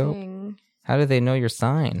horoscope? Thing. How do they know your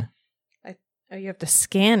sign? You have to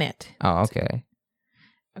scan it. Oh, okay.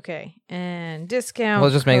 Okay, and discount. We'll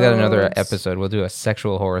just make that another episode. We'll do a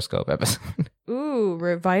sexual horoscope episode. Ooh,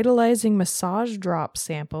 revitalizing massage drop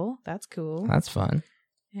sample. That's cool. That's fun.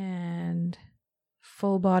 And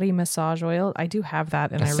full body massage oil. I do have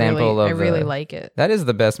that, and I really like it. That is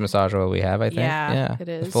the best massage oil we have, I think. Yeah, it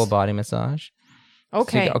is. The full body massage.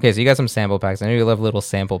 Okay. So you got some sample packs. I know you love little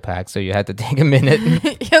sample packs, so you had to take a minute.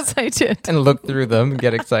 Yes, I did. And look through them and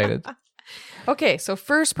get excited. Okay, so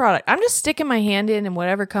first product. I'm just sticking my hand in, and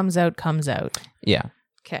whatever comes out, comes out. Yeah.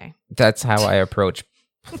 Okay. That's how I approach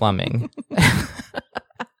plumbing.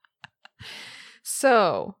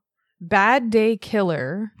 So, Bad Day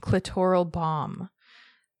Killer Clitoral Balm.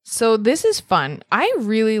 So this is fun. I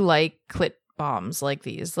really like clit balms like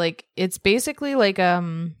these. Like, it's basically like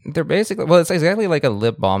They're basically, well, it's exactly like a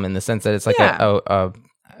lip balm in the sense that it's like a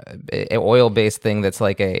oil based thing that's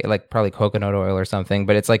like probably coconut oil or something,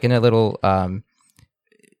 but it's like in a little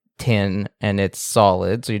tin and it's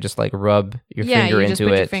solid, so you just like rub your finger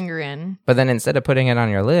into it. Your finger in. But then instead of putting it on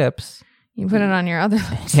your lips, you put it on your other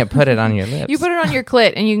lips. Yeah, put it on your lips. You put it on your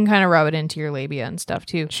clit, and you can kind of rub it into your labia and stuff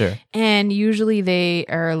too. Sure. And usually they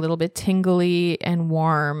are a little bit tingly and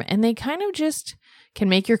warm, and they kind of just can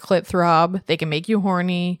make your clit throb. They can make you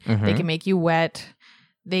horny. Mm-hmm. They can make you wet.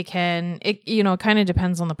 They can, it kind of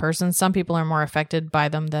depends on the person. Some people are more affected by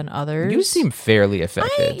them than others. You seem fairly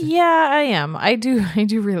affected. I am. I do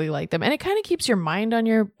really like them. And it kind of keeps your mind on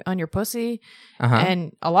your pussy. Uh-huh.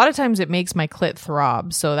 And a lot of times it makes my clit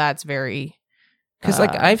throb. So that's very, because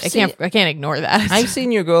like I can't ignore that. I've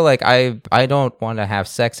seen you go like, I don't want to have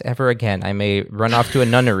sex ever again. I may run off to a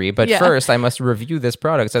nunnery, but first I must review this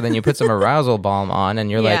product. So then you put some arousal balm on,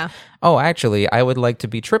 and you're like, oh, actually, I would like to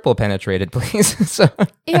be triple penetrated, please. So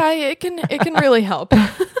it can really help.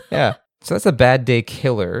 Yeah. So that's a Bad Day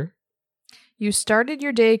Killer. You started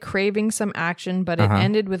your day craving some action, but it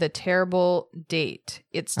ended with a terrible date.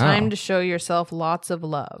 It's time to show yourself lots of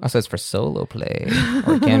love. Oh, so it's for solo play,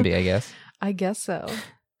 or it can be, I guess. I guess so.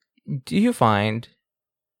 Do you find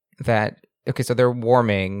that, okay, so they're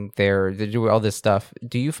warming, they do all this stuff.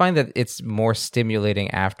 Do you find that it's more stimulating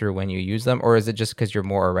after when you use them, or is it just because you're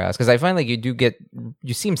more aroused? Because I find like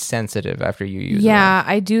you seem sensitive after you use them. Yeah,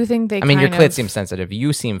 I do think your clit seems sensitive.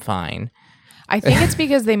 You seem fine. I think it's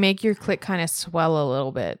because they make your clit kind of swell a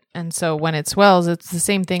little bit. And so when it swells, it's the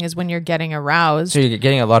same thing as when you're getting aroused. So you're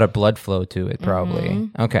getting a lot of blood flow to it, probably.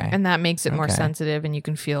 Mm-hmm. Okay. And that makes it more sensitive, and you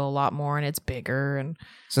can feel a lot more, and it's bigger. And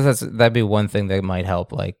so that'd be one thing that might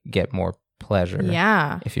help, like, get more pleasure.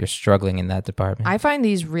 Yeah. If you're struggling in that department. I find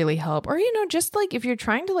these really help. Or, just like if you're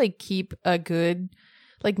trying to like keep a good,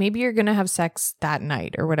 like maybe you're going to have sex that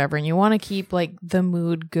night or whatever, and you want to keep like the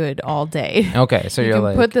mood good all day. Okay. So you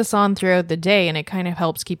can put this on throughout the day, and it kind of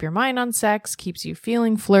helps keep your mind on sex, keeps you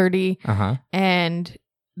feeling flirty. And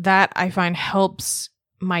that I find helps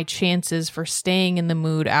my chances for staying in the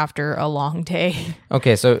mood after a long day.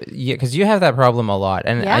 Okay. So yeah, because you have that problem a lot,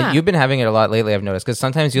 and you've been having it a lot lately, I've noticed, because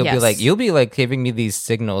sometimes you'll be like giving me these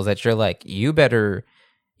signals that you're like, you better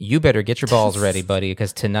get your balls ready, buddy,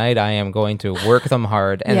 because tonight I am going to work them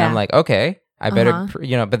hard. And I'm like, okay, I better,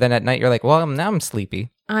 but then at night you're like, well, now I'm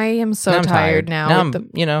sleepy. I am so tired now.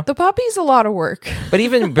 The puppy's a lot of work. But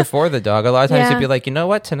even before the dog, a lot of times you'd be like, you know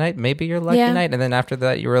what, tonight maybe your lucky night. And then after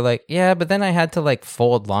that, you were like, yeah, but then I had to like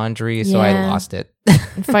fold laundry, so I lost it.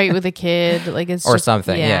 Fight with a kid, like it's or just,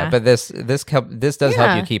 something. Yeah. But this does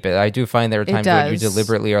help you keep it. I do find there are times where you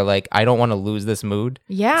deliberately are like, I don't want to lose this mood.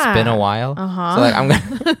 Yeah, it's been a while. So like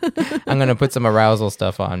I'm gonna put some arousal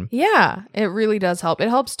stuff on. Yeah, it really does help. It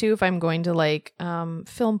helps too if I'm going to like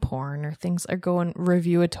film porn or things, or go and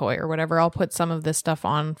review a toy or whatever. I'll put some of this stuff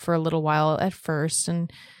on for a little while at first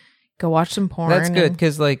and go watch some porn. That's good,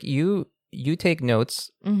 because like you take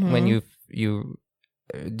notes when you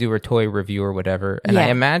do a toy review or whatever, and I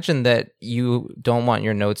imagine that you don't want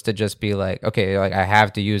your notes to just be like, okay, like I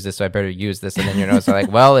have to use this, so I better use this, and then your notes are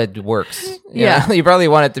like, well, it works. You probably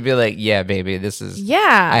want it to be like, yeah, baby, this is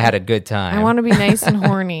I had a good time. I want to be nice and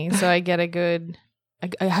horny, so I get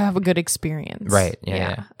I have a good experience. Right.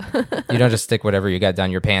 Yeah. You don't just stick whatever you got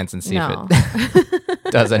down your pants and see if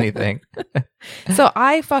it does anything. So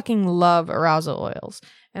I fucking love arousal oils.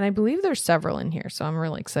 And I believe there's several in here, so I'm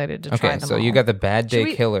really excited to try them. Okay, so all. You got the Bad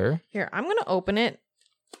Day Killer. Here, I'm going to open it.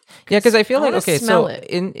 Yeah, because I feel like, okay, so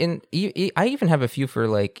it. I even have a few for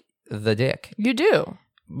like the dick. You do?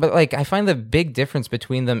 But like, I find the big difference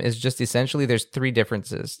between them is just essentially there's three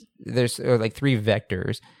differences. There's like three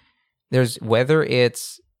vectors. There's whether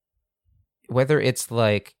it's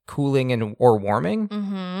like cooling or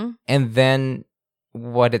warming, and then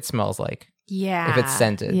what it smells like. Yeah. If it's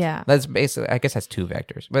scented. Yeah. That's basically, I guess that's two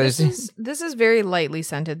vectors. But this is very lightly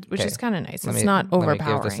scented, which is kind of nice. It's not overpowering.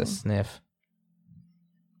 Let me give this a sniff.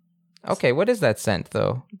 Okay, what is that scent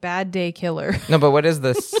though? Bad day killer. No, but what is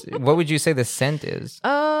this? What would you say the scent is?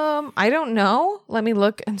 I don't know. Let me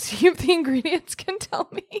look and see if the ingredients can tell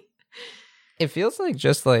me. It feels like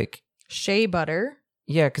just like shea butter.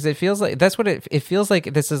 Yeah, because it feels like that's what it feels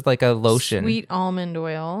like. This is like a lotion. Sweet almond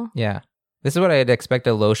oil. Yeah, this is what I'd expect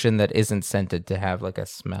a lotion that isn't scented to have like a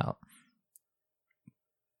smell.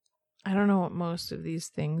 I don't know what most of these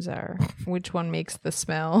things are. Which one makes the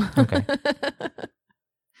smell? Okay.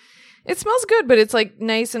 It smells good, but it's like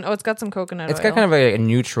nice and it's got some coconut oil. It's got kind of a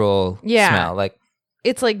neutral smell. Like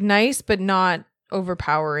it's like nice, but not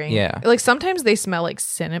overpowering. Yeah. Like sometimes they smell like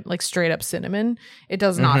cinnamon, like straight up cinnamon. It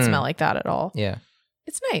does not smell like that at all. Yeah.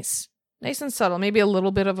 It's nice. Nice and subtle. Maybe a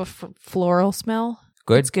little bit of a floral smell.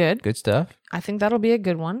 Good. It's good. Good stuff. I think that'll be a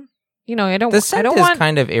good one. You know, The scent is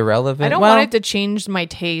kind of irrelevant. I don't want it to change my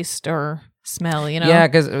taste or smell, you know? Yeah,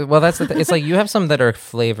 because, that's the it's like you have some that are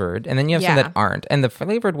flavored, and then you have some that aren't. And the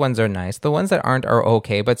flavored ones are nice. The ones that aren't are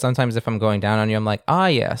okay, but sometimes if I'm going down on you, I'm like,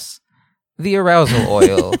 yes, the arousal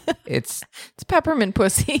oil. It's peppermint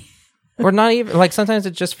pussy. Or not even, like sometimes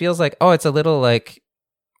it just feels like, it's a little like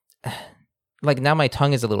now my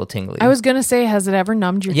tongue is a little tingly. I was going to say, has it ever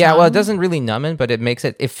numbed your tongue? Yeah, well, it doesn't really numb it, but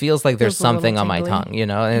it feels like there's something on my tongue, you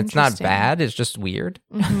know? And it's not bad, it's just weird.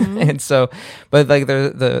 Mm-hmm. And so, but like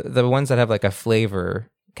the ones that have like a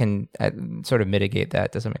flavor can sort of mitigate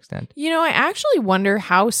that to some extent. You know, I actually wonder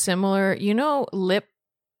how similar, lip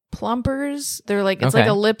plumpers, they're like, it's like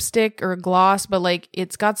a lipstick or a gloss, but like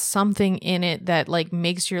it's got something in it that like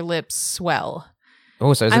makes your lips swell.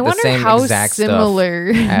 Oh, so is it the same exact stuff? I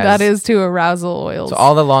wonder how similar that is to arousal oils. So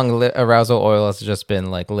all along, arousal oil has just been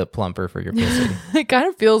like lip plumper for your pussy. It kind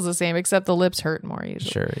of feels the same, except the lips hurt more usually.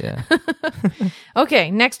 Sure, yeah. Okay,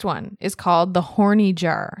 next one is called the horny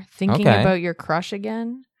jar. Thinking about your crush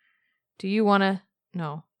again? Do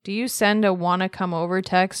you send a wanna come over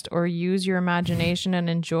text or use your imagination and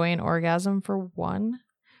enjoy an orgasm for one?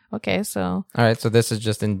 Okay, so. All right, so this is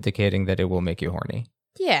just indicating that it will make you horny.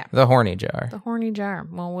 Yeah. The horny jar. The horny jar.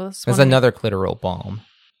 Well, there's another clitoral balm.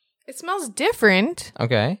 It smells different.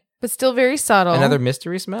 Okay. But still very subtle. Another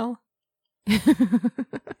mystery smell? I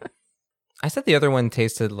said the other one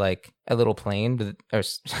tasted like a little plain, or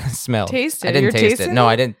smell. Taste it. I didn't taste it. No,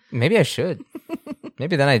 I didn't. Maybe I should.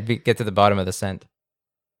 Maybe then I'd get to the bottom of the scent.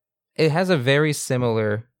 It has a very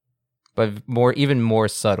similar, but even more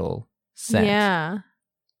subtle scent. Yeah.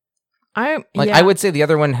 I would say the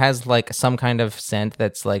other one has like some kind of scent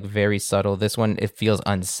that's like very subtle. This one, it feels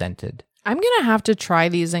unscented. I'm gonna have to try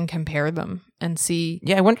these and compare them and see.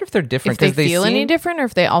 Yeah, I wonder if they're different. If they feel any different, or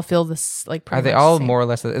if they all feel this like. Are they all more or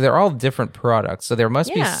less? They're all different products, so there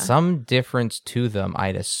must be some difference to them.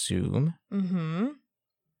 I'd assume. Mm-hmm.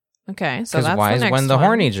 Okay, so that's why the is one the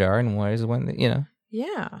horny jar and why is one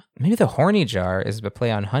Yeah. Maybe the horny jar is a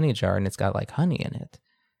play on honey jar and it's got like honey in it.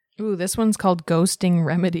 Ooh, this one's called Ghosting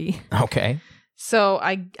Remedy. Okay. So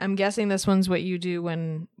I'm guessing this one's what you do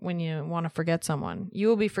when you want to forget someone. You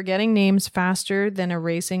will be forgetting names faster than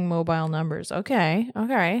erasing mobile numbers. Okay.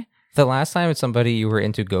 The last time somebody you were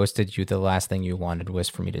into ghosted you, the last thing you wanted was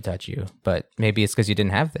for me to touch you. But maybe it's because you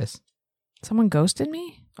didn't have this. Someone ghosted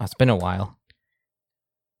me? Oh, it's been a while.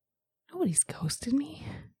 Nobody's ghosted me.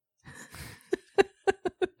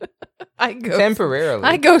 Temporarily.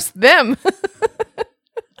 I ghost them.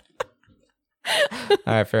 All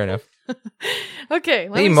right, fair enough. Okay.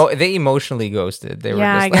 They emotionally ghosted. They were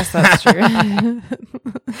just I guess that's true.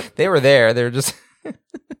 They were there. They were just...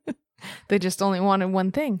 They just only wanted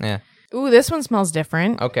one thing. Yeah. Ooh, this one smells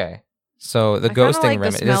different. Okay. So the ghosting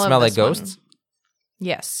remedy. Does it smell like ghosts?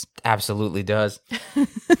 Yes. Absolutely does.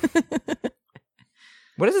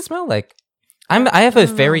 What does it smell like? I have a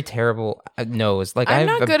very terrible nose. Like I'm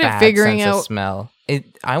not good at figuring out smell.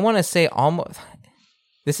 I want to say almost...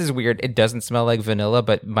 This is weird. It doesn't smell like vanilla,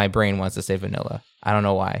 but my brain wants to say vanilla. I don't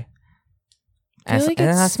know why. I feel like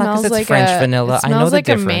it smells like French vanilla. I know the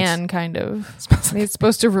difference. A man, kind of. It's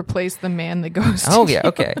supposed to replace the man that goes. Oh yeah,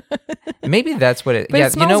 okay. Maybe that's what it. But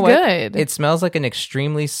it smells you know what? Good. It smells like an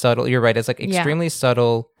extremely subtle. You're right. It's like extremely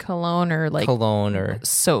subtle cologne or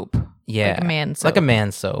soap. Yeah, like a man soap. Like a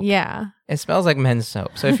man soap. Yeah, it smells like men's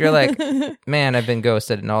soap. So if you're like, man, I've been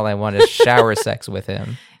ghosted, and all I want is shower sex with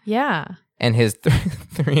him. Yeah. And his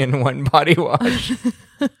 3-in-1 body wash.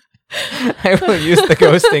 I will use the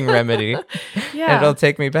ghosting remedy. Yeah. And it'll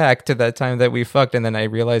take me back to that time that we fucked and then I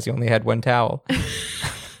realized you only had one towel.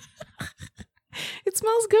 It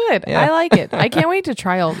smells good. Yeah. I like it. I can't wait to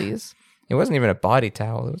try all these. It wasn't even a body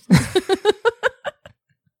towel. It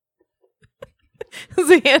was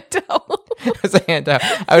a hand towel. It was a hand towel.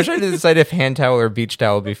 I was trying to decide if hand towel or beach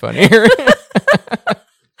towel would be funnier.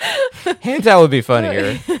 Hand towel would be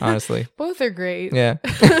funnier, honestly. Both are great. Yeah.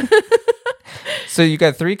 So you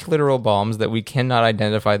got 3 clitoral balms that we cannot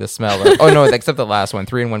identify the smell of. Oh, no, except the last one,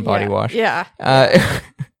 3-in-1 body wash. Yeah.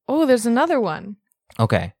 Oh, there's another one.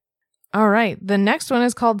 Okay. All right. The next one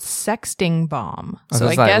is called sexting balm. So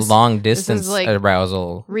I guess long distance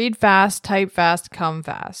arousal. Read fast, type fast, come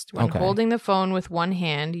fast. When holding the phone with one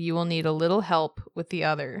hand, you will need a little help with the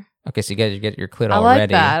other. Okay, so you got to get your clit all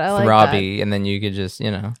ready, throbby, and then you could just,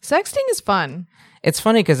 Sexting is fun. It's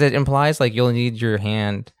funny because it implies like you'll need your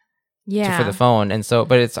hand for the phone, and so,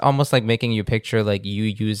 but it's almost like making you picture like you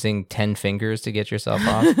using 10 fingers to get yourself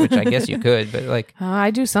off, which I guess you could, but like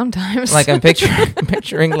I do sometimes. Like I'm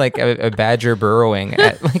picturing like a badger burrowing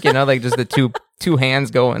at like like just the two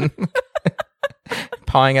hands going,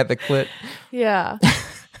 pawing at the clit. Yeah.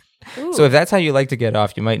 So if that's how you like to get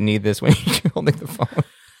off, you might need this when you're holding the phone.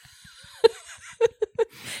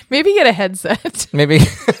 Maybe get a headset. Maybe.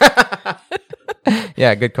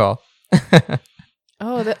 Yeah, good call.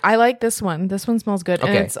 Oh, I like this one. This one smells good.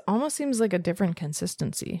 Okay. And it almost seems like a different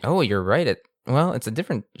consistency. Oh, you're right. It's a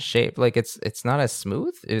different shape. Like it's not as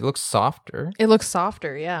smooth. It looks softer. It looks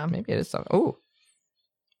softer, yeah. Maybe it is soft. Oh.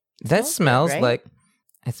 That smells good, right?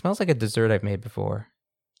 It smells like a dessert I've made before.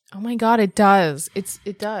 Oh my god, it does.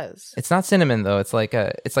 It does. It's not cinnamon though. It's like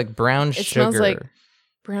brown sugar. It smells like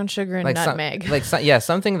brown sugar and nutmeg.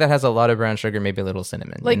 Something that has a lot of brown sugar, maybe a little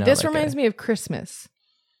cinnamon. Like this reminds me of Christmas.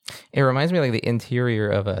 It reminds me of like the interior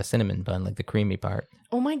of a cinnamon bun, like the creamy part.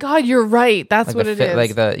 Oh my god, you're right. That's like what it is. Like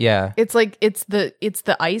It's like it's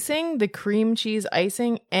the icing, the cream cheese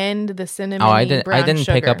icing, and the cinnamon. I didn't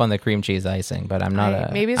sugar. pick up on the cream cheese icing, but I'm not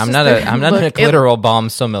a clitoral balm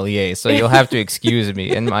sommelier, so you'll have to excuse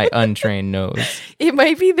me in my untrained nose. It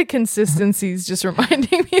might be the consistencies just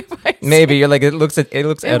reminding me of icing. Maybe you're like it looks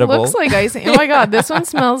edible. It looks like icing. Oh my god, this one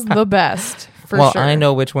smells the best. Well, sure. I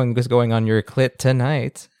know which one is going on your clit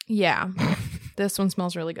tonight. Yeah. This one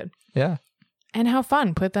smells really good. Yeah. And how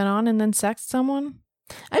fun. Put that on and then sext someone.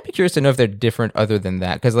 I'd be curious to know if they're different other than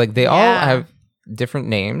that. Because like they all have different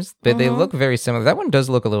names, but they look very similar. That one does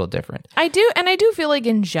look a little different. I do feel like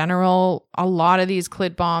in general, a lot of these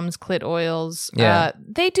clit balms, clit oils,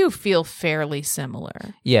 they do feel fairly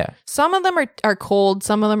similar. Yeah. Some of them are cold,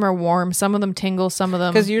 some of them are warm, some of them tingle, some of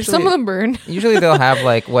them burn. Usually they'll have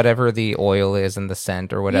like whatever the oil is and the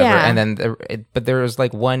scent or whatever. Yeah. And then but there's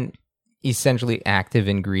like one essentially active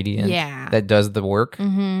ingredient that does the work,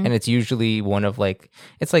 and it's usually one of like,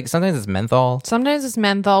 it's like sometimes it's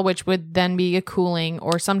menthol, which would then be a cooling,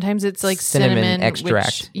 or sometimes it's like cinnamon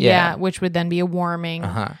extract, which would then be a warming.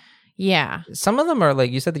 Some of them are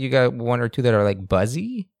like, you said that you got 1 or 2 that are like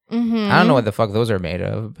buzzy. I don't know what the fuck those are made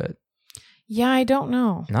of, but I don't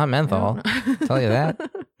know. Not menthol. I'll tell you that.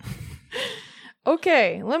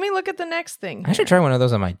 Okay, let me look at the next thing. I should try one of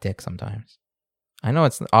those on my dick sometimes. I know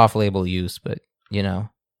it's off-label use, but,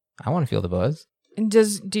 I want to feel the buzz.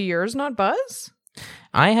 Do yours not buzz?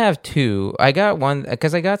 I have 2. I got one,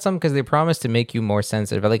 because I got some because they promised to make you more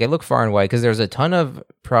sensitive. Like, I look far and wide, because there's a ton of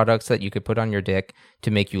products that you could put on your dick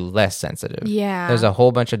to make you less sensitive. Yeah. There's a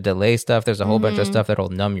whole bunch of delay stuff. There's a whole bunch of stuff that'll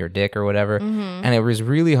numb your dick or whatever. And it was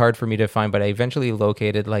really hard for me to find, but I eventually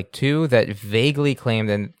located, like, 2 that vaguely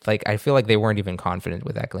claimed, and, like, I feel like they weren't even confident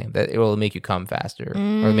with that claim, that it will make you come faster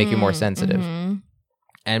or make you more sensitive.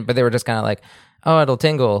 But they were just kind of like, oh, it'll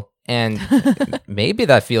tingle, and maybe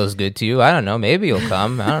that feels good to you. I don't know. Maybe you'll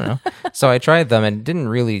come. I don't know. So I tried them and didn't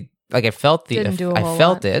really like. I felt it.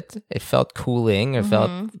 It felt cooling. It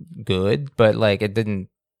felt good, but like it didn't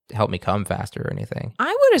help me come faster or anything.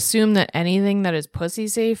 I would assume that anything that is pussy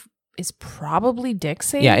safe is probably dick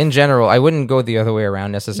safe. Yeah, in general, I wouldn't go the other way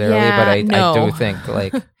around necessarily, but I do think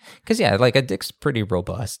like. Because, like a dick's pretty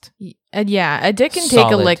robust. A dick can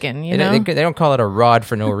take a licking, They don't call it a rod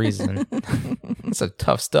for no reason. It's some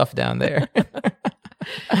tough stuff down there.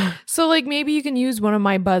 So, like, maybe you can use one of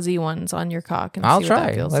my buzzy ones on your cock and see what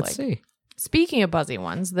that feels like. Let's see. Speaking of buzzy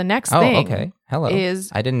ones, the next thing okay. Hello. is...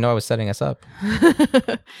 I didn't know I was setting us up.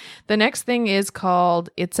 The next thing is called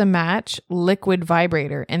It's a Match Liquid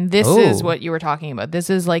Vibrator. And this is what you were talking about. This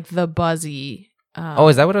is like the buzzy...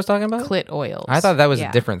 is that what I was talking about? Clit oils. I thought that was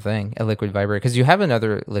a different thing, a liquid vibrator. Because you have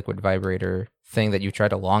another liquid vibrator thing that you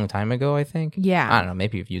tried a long time ago, I think. Yeah. I don't know.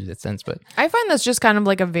 Maybe you've used it since, but... I find that's just kind of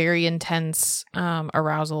like a very intense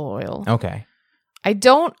arousal oil. Okay.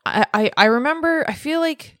 I remember, I feel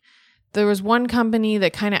like There was one company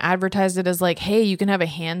that kind of advertised it as like, hey, you can have a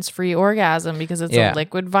hands-free orgasm because it's a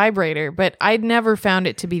liquid vibrator. But I'd never found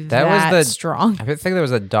it to be that strong. I think there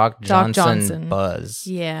was a Doc Johnson buzz.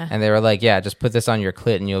 Yeah. And they were like, yeah, just put this on your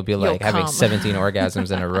clit and you'll be like having 17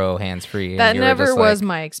 orgasms in a row hands-free. That never was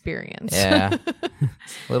my experience. Yeah. A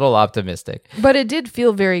little optimistic. But it did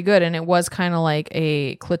feel very good. And it was kind of like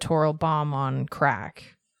a clitoral bomb on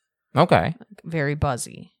crack. Okay. Very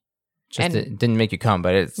buzzy. It didn't make you come,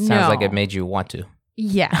 but it sounds like it made you want to.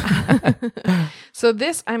 Yeah. So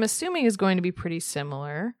this, I'm assuming, is going to be pretty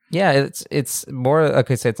similar. Yeah, it's more,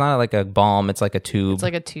 okay, so it's not like a balm, it's like a tube. It's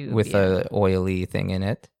like a tube. With a oily thing in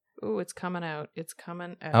it. Oh, it's coming out. It's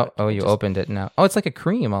coming out. Oh, you opened it now. Oh, it's like a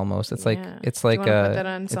cream almost. It's like, it's like put that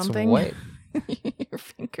on something? It's white. Your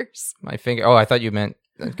fingers. My finger. Oh, I thought you meant,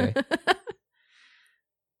 okay.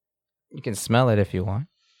 You can smell it if you want.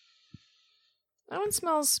 That one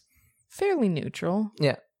smells fairly neutral.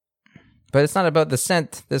 Yeah. But it's not about the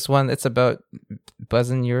scent. This one, it's about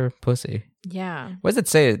buzzing your pussy. Yeah. What does it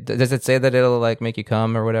say? Does it say that it'll like make you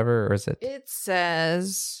come or whatever? Or is it? It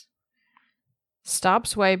says, stop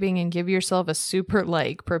swiping and give yourself a super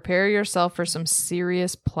like. Prepare yourself for some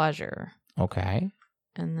serious pleasure. Okay.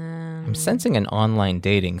 And then I'm sensing an online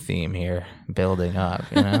dating theme here building up,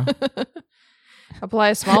 you know? Apply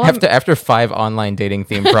a small after 5 online dating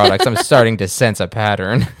theme products, I'm starting to sense a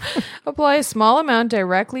pattern. Apply a small amount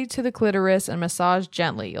directly to the clitoris and massage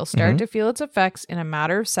gently. You'll start to feel its effects in a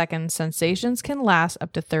matter of seconds. Sensations can last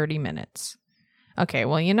up to 30 minutes. Okay,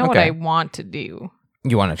 well, you know what I want to do.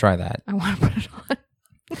 You want to try that? I want to put it on.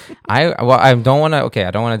 I don't want to. Okay,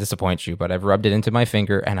 I don't want to disappoint you, but I've rubbed it into my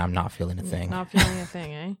finger and I'm not feeling a thing. Not feeling a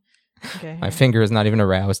thing, eh? Okay. My finger is not even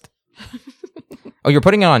aroused. Oh, you're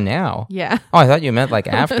putting it on now? Yeah. Oh, I thought you meant like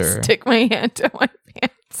after. Stick my hand to my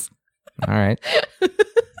pants. All right.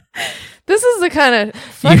 This is the kind of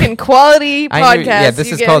fucking quality podcast. Yeah,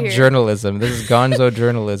 this is called here. Journalism. This is gonzo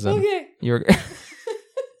journalism. Okay. You're.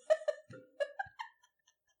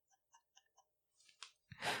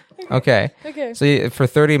 Okay. Okay. So for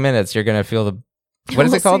 30 minutes, you're gonna feel the. What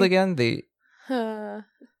is it called again?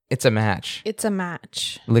 It's a match. It's a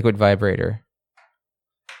match. Liquid vibrator.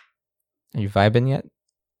 Are you vibing yet?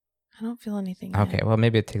 I don't feel anything. Okay, yet. Well,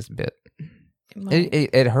 maybe it takes a bit.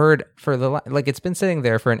 It heard for it's been sitting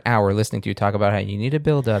there for an hour listening to you talk about how you need to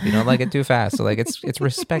build up. You don't like it too fast. So like it's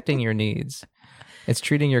respecting your needs. It's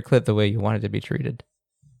treating your clit the way you want it to be treated.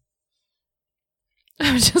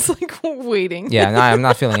 I'm just like waiting. Yeah, no, I'm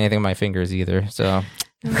not feeling anything in my fingers either. So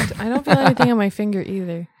I don't feel anything on my finger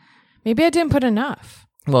either. Maybe I didn't put enough.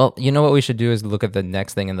 Well, you know what we should do is look at the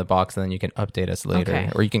next thing in the box, and then you can update us later,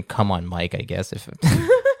 okay. Or you can come on mic, I guess, if it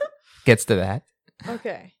gets to that.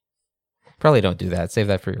 Okay. Probably don't do that. Save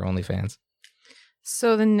that for your OnlyFans.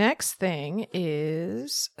 So the next thing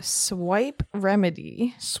is Swipe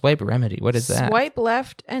Remedy. Swipe Remedy. What is that? Swipe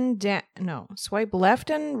left and down. No, swipe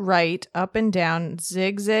left and right, up and down,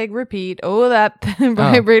 zigzag, repeat. Oh, that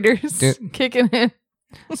vibrator's kicking in.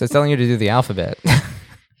 So it's telling you to do the alphabet.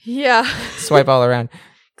 Yeah. Swipe all around.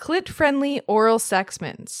 Clit-friendly oral sex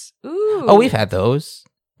mints. Ooh. Oh, we've had those.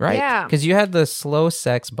 Right. Yeah. Because you had the Slow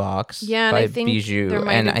Sex box by Bijou.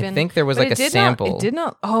 And I think there was like a sample. It did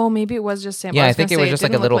not. Oh, maybe it was just sample. Yeah, I think it was just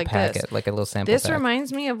like a little packet, like a little sample This pack.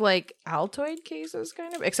 Reminds me of like Altoid cases,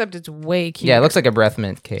 kind of, except it's way cute. Yeah, it looks like a breath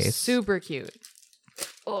mint case. Super cute.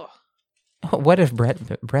 Oh. What if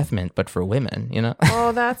breath mint, but for women, you know?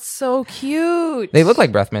 Oh, that's so cute. They look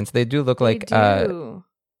like breath mints. They do look like... They do.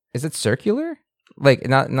 Is it circular? Like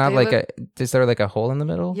not like is there like a hole in the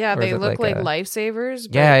middle? Yeah, they look like lifesavers.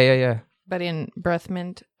 But, yeah. But in breath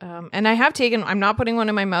mint. And I have I'm not putting one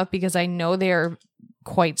in my mouth because I know they are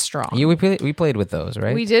quite strong. We played with those,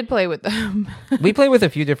 right? We did play with them. We played with a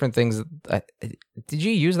few different things. Did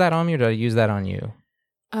you use that on me or did I use that on you?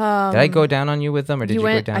 Did I go down on you with them or did you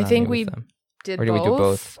go down on me with them? Did or did both? we do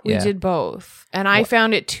both? We did both. And I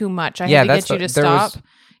found it too much. I had to get you to stop.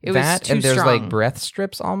 It was too and there's strong. Like breath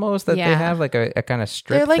strips almost that they have, like a kind of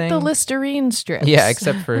strip. They're like thing. the Listerine strips. Yeah,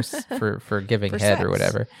 except for giving head sex. or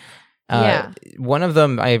whatever. Yeah. One of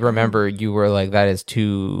them, I remember you were like, that is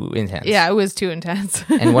too intense. Yeah, it was too intense.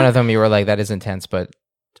 And one of them, you were like, that is intense, but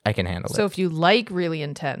I can handle it. So if you like really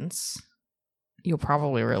intense, you'll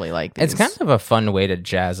probably really like these. It's kind of a fun way to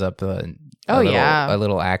jazz up a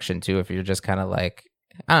little action too. If you're just kind of like,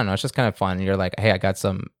 I don't know, it's just kind of fun. You're like, hey, I got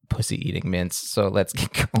some pussy eating mints, so let's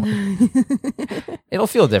get going. It'll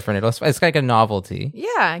feel different. It's like a novelty.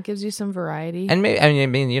 Yeah, it gives you some variety. And maybe, I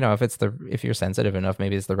mean, you know, if you're sensitive enough,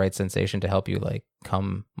 maybe it's the right sensation to help you like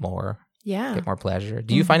come more. Yeah. Get more pleasure.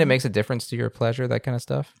 Do you find it makes a difference to your pleasure, that kind of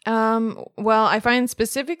stuff? Well, I find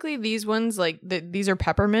specifically these ones, like these are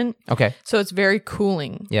peppermint. Okay. So it's very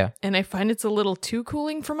cooling. Yeah. And I find it's a little too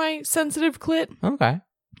cooling for my sensitive clit. Okay.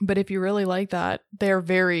 But if you really like that, they're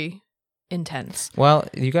very intense. Well,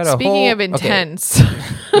 you got Speaking of intense.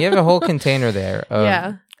 You have a whole container there of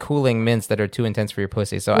Yeah. cooling mints that are too intense for your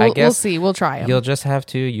pussy. So I guess we'll see. We'll try them. You'll just have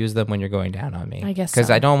to use them when you're going down on me. I guess because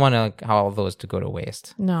so. I don't want all those to go to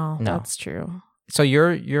waste. No, that's true. So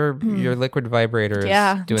your liquid vibrator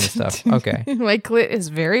is doing stuff. Okay. My clit is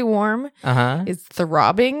very warm. It's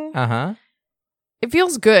throbbing. It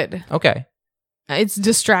feels good. Okay. It's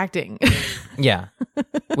distracting. Yeah.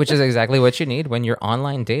 Which is exactly what you need when your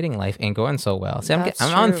online dating life ain't going so well. See, I'm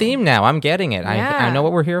on theme now. I'm getting it. Yeah. I know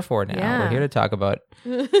what we're here for now. Yeah. We're here to talk about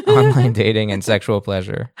online dating and sexual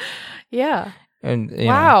pleasure. Yeah. And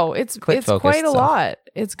wow, it's quite a lot.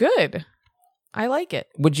 It's good. I like it.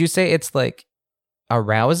 Would you say it's like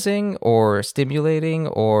arousing or stimulating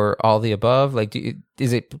or all the above? Like,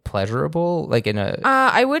 is it pleasurable? Like in a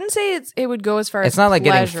I wouldn't say it would go as far as it's not like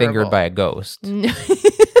getting fingered by a ghost.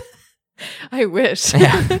 I wish.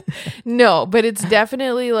 Yeah. No, but it's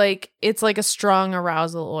definitely like it's like a strong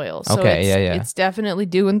arousal oil. So it's definitely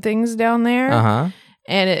doing things down there.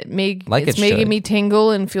 And it's making me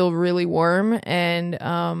tingle and feel really warm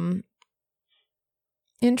and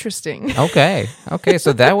interesting. Okay.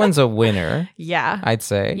 So that one's a winner. Yeah. I'd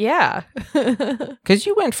say. Yeah. Because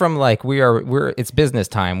you went from like it's business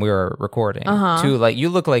time, we are recording to like you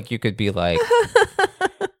look like you could be like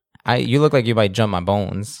you look like you might jump my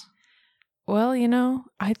bones. Well,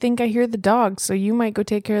 I think I hear the dog, so you might go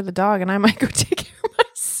take care of the dog and I might go take care of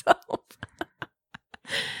myself.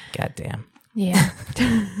 Goddamn. Yeah.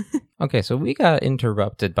 Okay, so we got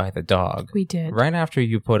interrupted by the dog. We did. Right after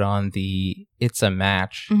you put on the It's a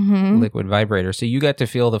Match liquid vibrator. So you got to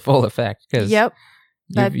feel the full effect. Yep.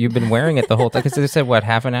 You've been wearing it the whole time. Because it said, what,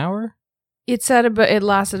 half an hour? It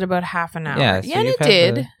lasted about half an hour. Yeah, and it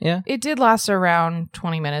did. It did last around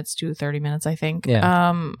 20 minutes to 30 minutes, I think.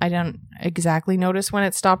 Yeah. I don't exactly notice when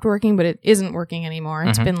it stopped working, but it isn't working anymore.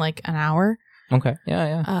 It's been like an hour. Okay.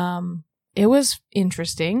 Yeah. It was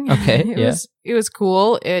interesting. Okay. It was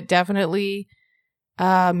cool. It definitely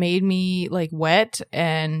made me like wet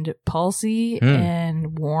and pulsy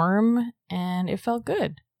and warm, and it felt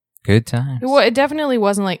good. Good times. It definitely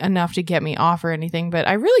wasn't like enough to get me off or anything, but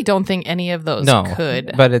I really don't think any of those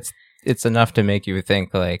could. But it's enough to make you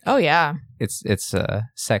think like, oh yeah, it's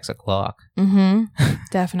 6 o'clock.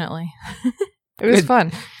 Definitely. It was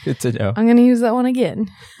fun. Good to know. I'm gonna use that one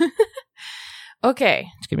again. Okay.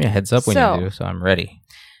 Just give me a heads up when you do, so I'm ready.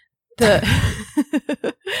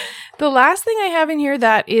 The last thing I have in here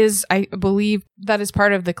that is, I believe, that is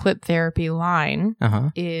part of the Clit Therapy line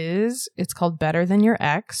it's called Better Than Your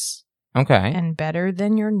Ex. Okay. And Better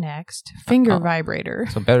Than Your Next Finger Vibrator.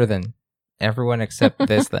 So better than everyone except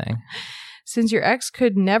this thing. Since your ex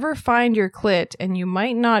could never find your clit and you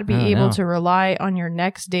might not be able to rely on your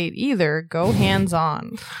next date either, go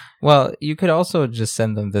hands-on. Well, you could also just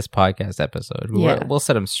send them this podcast episode. Yeah. We'll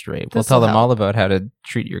set them straight. We'll tell them all about how to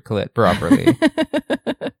treat your clit properly.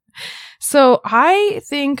 So I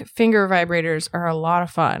think finger vibrators are a lot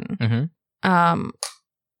of fun. I'm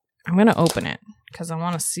going to open it because I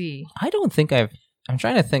want to see. I'm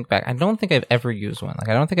trying to think back. I don't think I've ever used one. Like,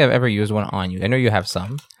 I don't think I've ever used one on you. I know you have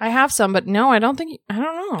some. I have some, but no, I don't know.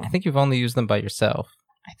 I think you've only used them by yourself.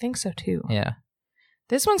 I think so too. Yeah.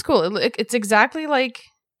 This one's cool. It's exactly like,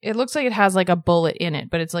 it looks like it has like a bullet in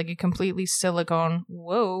it, but it's like a completely silicone.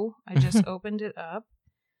 Whoa. I just opened it up.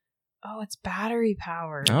 Oh, it's battery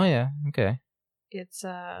powered. Oh, yeah. Okay. It's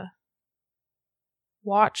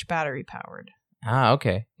watch battery powered. Ah,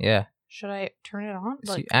 okay. Yeah. Should I turn it on?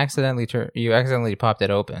 So you accidentally popped it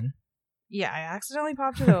open. Yeah, I accidentally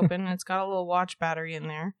popped it open. And it's got a little watch battery in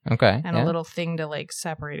there. Okay. And a little thing to like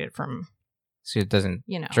separate it from. So it doesn't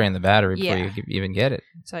drain the battery before you even get it.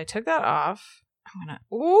 So I took that off.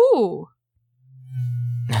 Ooh.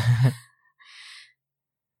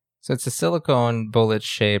 So it's a silicone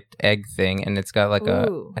bullet-shaped egg thing, and it's got like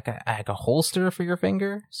a holster for your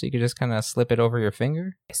finger, so you can just kind of slip it over your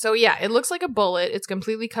finger. So yeah, it looks like a bullet. It's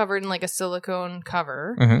completely covered in like a silicone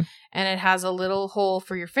cover, and it has a little hole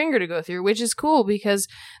for your finger to go through, which is cool because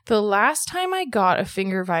the last time I got a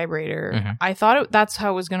finger vibrator, I thought that's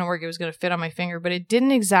how it was going to work. It was going to fit on my finger, but it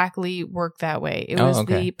didn't exactly work that way. It was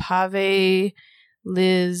the Pave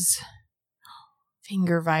Liz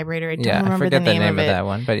finger vibrator. I don't remember the name of that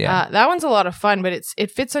one, but yeah. That one's a lot of fun, but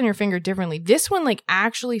it fits on your finger differently. This one like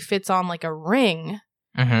actually fits on like a ring.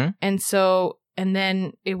 And and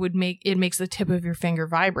then it makes the tip of your finger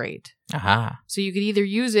vibrate. Aha. So you could either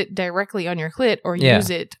use it directly on your clit or use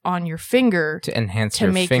it on your finger to enhance to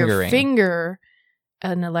your make fingering. your finger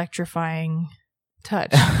an electrifying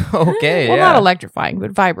touch. Okay, well, not electrifying, but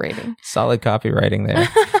vibrating. Solid copywriting there.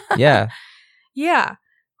 Yeah. Yeah.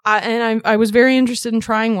 And I was very interested in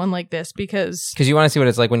trying one like this because you want to see what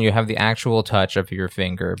it's like when you have the actual touch of your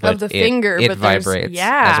finger, but it vibrates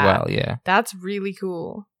as well. Yeah, that's really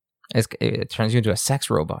cool. It turns you into a sex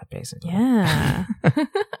robot, basically. Yeah.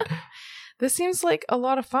 This seems like a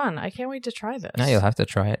lot of fun. I can't wait to try this. Now you'll have to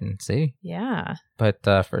try it and see. Yeah. But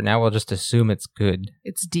for now, we'll just assume it's good.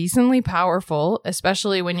 It's decently powerful,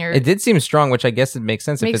 especially when you're... It did seem strong, which I guess it makes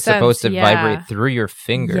sense. If it's supposed to vibrate through your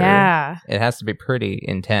finger. Yeah. It has to be pretty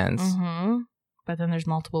intense. Mm-hmm. But then there's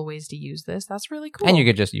multiple ways to use this. That's really cool. And you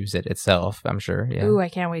could just use it itself, I'm sure. Yeah. Ooh, I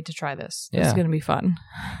can't wait to try this. This is going to be fun.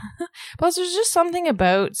 Plus, there's just something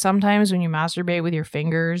about sometimes when you masturbate with your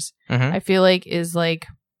fingers, I feel like is like...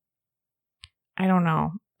 I don't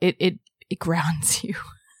know. It grounds you.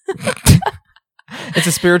 It's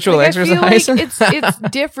a spiritual exercise. I feel like it's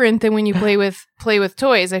different than when you play with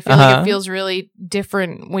toys. I feel like it feels really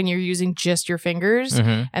different when you're using just your fingers,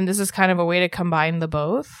 and this is kind of a way to combine the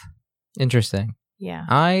both. Interesting. Yeah.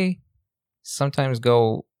 I sometimes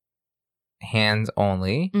go hands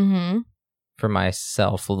only for my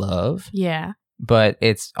self-love. Yeah. But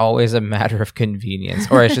it's always a matter of convenience,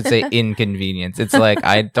 or I should say inconvenience. It's like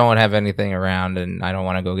I don't have anything around and I don't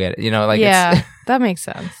want to go get it. You know, like yeah, that makes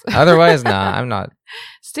sense. Otherwise, nah, I'm not.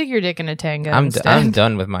 Stick your dick in a Tenga. I'm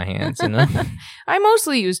done with my hands. You know, I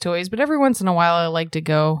mostly use toys, but every once in a while I like to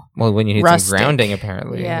go. Well, when you need rustic. some grounding,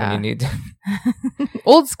 apparently, yeah, when you need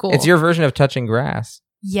old school. It's your version of touching grass.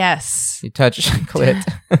 Yes, you touch clit.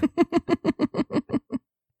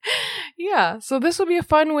 Yeah, so this will be a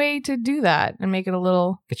fun way to do that and make it a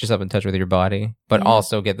little... Get yourself in touch with your body, but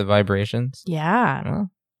also get the vibrations. Yeah.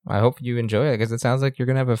 Well, I hope you enjoy it, because it sounds like you're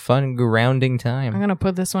going to have a fun, grounding time. I'm going to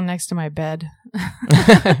put this one next to my bed.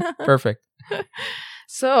 Perfect.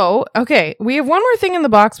 So, okay, we have one more thing in the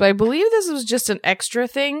box, but I believe this was just an extra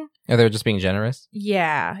thing. Oh, they're just being generous?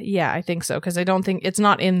 Yeah, I think so, because I don't think it's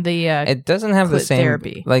not in the it doesn't have the same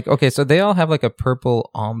therapy. Like, okay, so they all have like a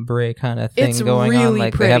purple ombre kind of thing going on.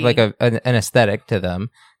 Like pretty. They have like an aesthetic to them.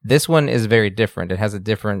 This one is very different. It has a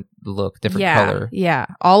different look, different color. Yeah,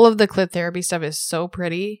 all of the clit therapy stuff is so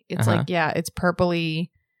pretty. It's like, it's purpley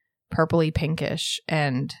pinkish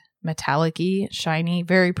and metallic-y, shiny,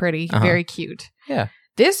 very pretty, very cute. Yeah.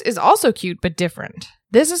 This is also cute, but different.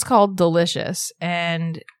 This is called Delicious,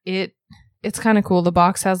 and it's kind of cool. The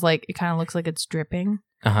box has like, it kind of looks like it's dripping.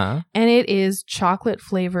 And it is chocolate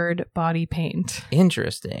flavored body paint.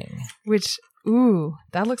 Interesting. Which, ooh,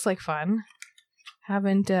 that looks like fun.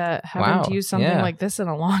 Haven't used something like this in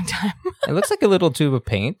a long time. It looks like a little tube of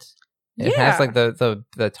paint. It has like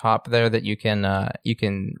the top there that you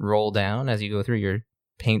can roll down as you go through your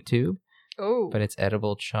paint tube. Oh. But it's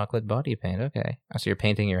edible chocolate body paint. Okay. So you're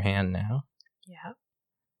painting your hand now. Yeah.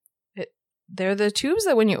 They're the tubes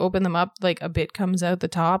that when you open them up, like a bit comes out the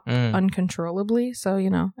top uncontrollably. So,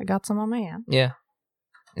 I got some on my hand. Yeah.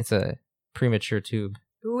 It's a premature tube.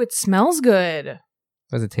 Ooh, it smells good. What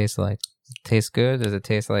does it taste like? Does it taste good? Does it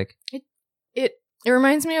taste like... It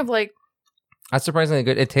reminds me of like... That's surprisingly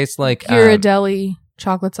good. It tastes like... Ghirardelli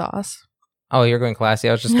chocolate sauce. Oh, you're going classy.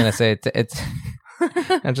 I was just going to say it's...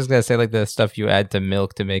 I'm just going to say like the stuff you add to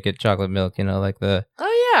milk to make it chocolate milk, like the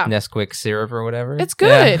Nesquik syrup or whatever. It's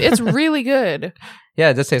good. Yeah. It's really good.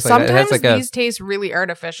 Yeah, it does taste like that. Sometimes these taste really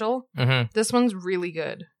artificial. This one's really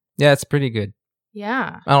good. Yeah, it's pretty good.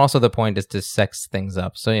 Yeah. And also the point is to sex things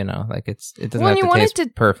up. So, it doesn't have to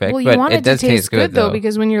taste perfect, well, but it does taste good though.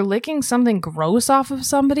 Because when you're licking something gross off of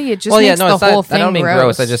somebody, it just makes the whole thing I don't mean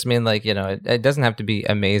gross. I just mean like, it doesn't have to be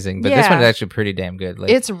amazing, but this one is actually pretty damn good. Like,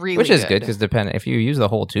 it's really Which is good because if you use the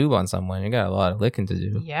whole tube on someone, you got a lot of licking to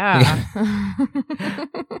do. Yeah.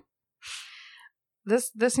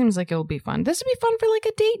 This seems like it'll be fun. This would be fun for like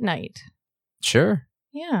a date night. Sure.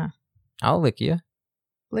 Yeah. I'll lick you.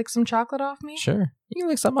 Lick some chocolate off me? Sure. You can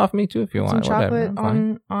lick some off me too if you want. Some chocolate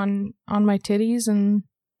on my titties and...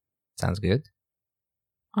 Sounds good.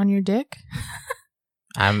 On your dick?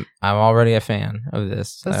 I'm already a fan of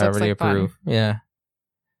this. I already approve. Fun. Yeah.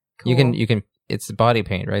 Cool. You can it's body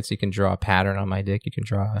paint, right? So you can draw a pattern on my dick. You can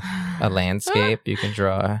draw a landscape. You can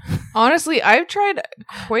draw... Honestly, I've tried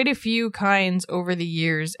quite a few kinds over the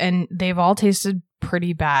years and they've all tasted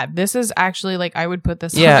pretty bad. This is actually like I would put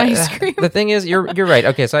this on ice cream. The thing is, you're right.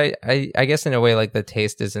 Okay, so I guess in a way, like the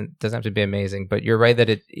taste doesn't have to be amazing, but you're right that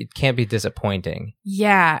it can't be disappointing.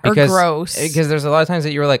 Yeah, or gross. Because there's a lot of times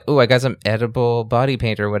that you were like, oh, I got some edible body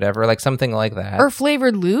paint or whatever, like something like that, or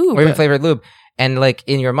flavored lube, or even flavored lube. And like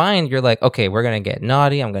in your mind, you're like, okay, we're gonna get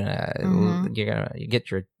naughty. You're gonna get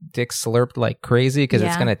your dick slurped like crazy because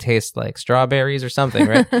it's gonna taste like strawberries or something,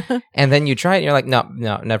 right? And then you try it, and you're like, no,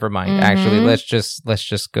 never mind. Actually, let's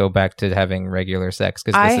just go back to having regular sex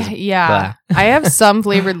because I have some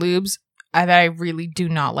flavored lubes that I really do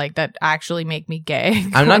not like that actually make me gay.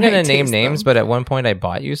 I'm not going to name names, but at one point I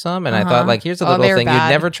bought you some and I thought like, here's a little thing. You'd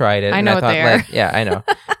never tried it. I know and I what thought they are. Like, yeah, I know.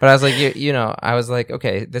 But I was like, I was like,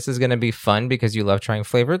 okay, this is going to be fun because you love trying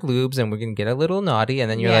flavored lubes and we're going to get a little naughty. And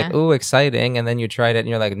then you're like, oh, exciting. And then you tried it and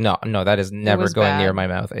you're like, no, that is never going near my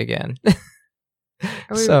mouth again.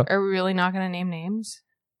 Are we really not going to name names?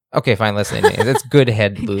 Okay, fine. Let's say names. It's good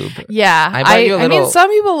head lube. Yeah. I mean, some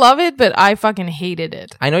people love it, but I fucking hated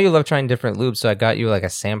it. I know you love trying different lubes, so I got you like a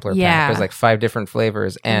sampler pack. There's like 5 different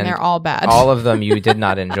flavors, and they're all bad. All of them you did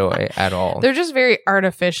not enjoy at all. They're just very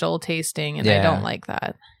artificial tasting, and I don't like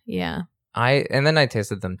that. Yeah. And then I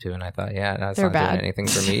tasted them too, and I thought, that's not doing anything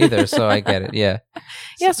for me either. So I get it. Yeah.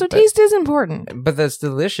 So taste is important. But that's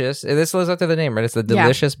delicious. This lives up to the name, right? It's the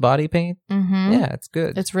delicious body paint. Mm-hmm. Yeah, it's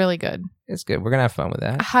good. It's really good. It's good. We're gonna have fun with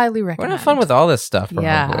that. I highly recommend. We're gonna have fun with all this stuff. Probably.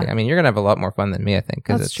 Yeah. I mean, you're gonna have a lot more fun than me, I think.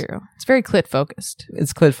 That's true. It's very clit focused.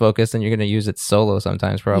 It's clit focused, and you're gonna use it solo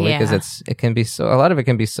sometimes, probably, because it can be so. A lot of it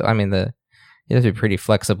can be so. I mean, you have to be pretty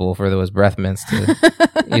flexible for those breath mints to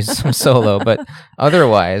use some solo, but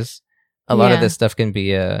otherwise. A lot of this stuff can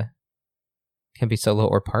be solo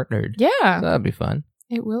or partnered. Yeah. So that'll be fun.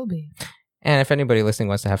 It will be. And if anybody listening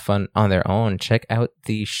wants to have fun on their own, check out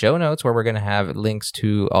the show notes where we're going to have links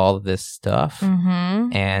to all of this stuff.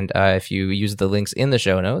 Mm-hmm. And if you use the links in the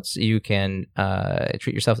show notes, you can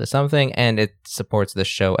treat yourself to something, and it supports the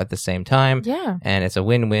show at the same time. Yeah. And it's a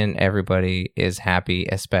win-win. Everybody is happy,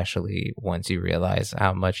 especially once you realize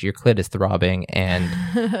how much your clit is throbbing and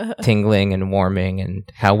tingling and warming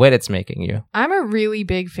and how wet it's making you. I'm a really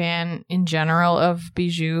big fan in general of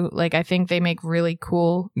Bijou. Like, I think they make really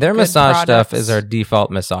cool Their massage products. Stuff is our default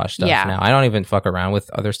massage stuff now. I don't even fuck around with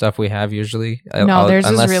other stuff we have usually. Theirs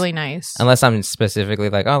is really nice. Unless I'm specifically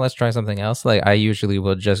like, oh, let's try something else. Like, I usually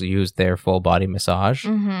will just use their full body massage.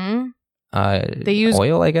 Mm-hmm. They use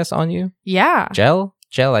oil, I guess, on you. Yeah.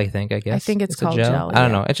 Gel, I think. I think it's called gel. I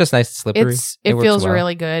don't know. It's just nice and slippery. It feels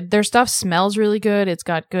really good. Their stuff smells really good. It's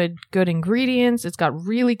got good ingredients. It's got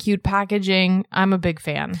really cute packaging. I'm a big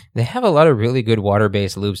fan. They have a lot of really good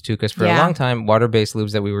water-based lubes too, because for a long time, water-based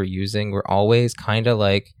lubes that we were using were always kind of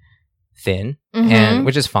like thin, and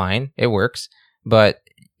which is fine. It works. But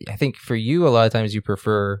I think for you, a lot of times you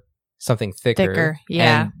prefer something thicker,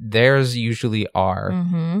 and theirs usually are,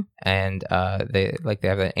 and they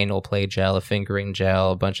have an anal play gel, a fingering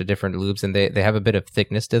gel, a bunch of different lubes, and they have a bit of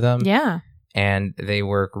thickness to them, and they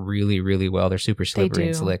work really, really well. They're super slippery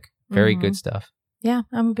and slick, very good stuff. Yeah,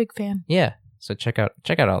 I'm a big fan. Yeah, so check out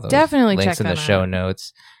all those definitely links in the show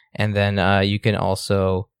notes, and then you can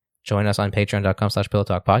also join us on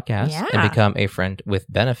patreon.com/pillowtalkpodcast and become a friend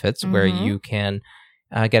with benefits, where you can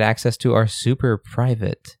get access to our super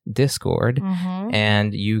private Discord,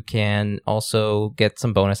 and you can also get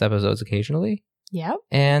some bonus episodes occasionally. Yep.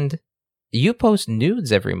 And you post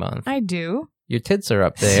nudes every month. I do. Your tits are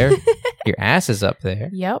up there. Your ass is up there.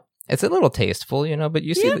 Yep. It's a little tasteful, but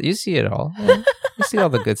you see it all. You see all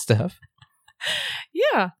the good stuff.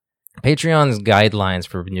 Yeah. Patreon's guidelines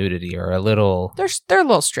for nudity are a little... They're a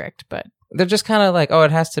little strict, but... They're just kind of like, oh,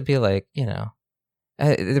 it has to be like,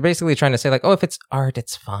 they're basically trying to say like, oh, if it's art,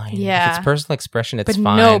 it's fine. Yeah. If it's personal expression, it's but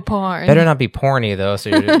fine. No porn. Better not be porny though. So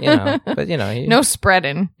you're, but no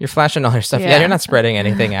spreading. You're flashing all your stuff. Yeah, you're not spreading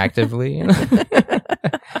anything actively.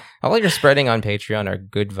 All you're spreading on Patreon are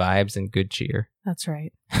good vibes and good cheer. That's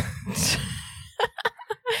right.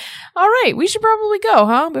 All right, we should probably go,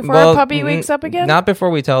 huh? Before our puppy wakes up again? Not before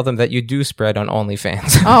we tell them that you do spread on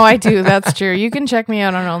OnlyFans. Oh, I do. That's true. You can check me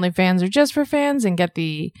out on OnlyFans or Just for Fans and get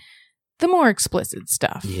the more explicit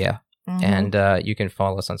stuff. Yeah. And you can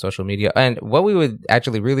follow us on social media. And what we would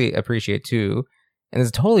actually really appreciate too, and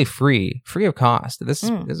it's totally free of cost. This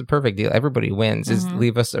is a perfect deal. Everybody wins. Is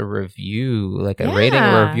leave us a review, like a rating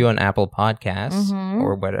or a review on Apple Podcasts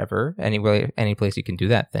or whatever. Any place you can do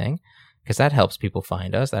that thing, because that helps people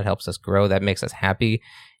find us. That helps us grow. That makes us happy.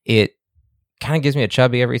 It kind of gives me a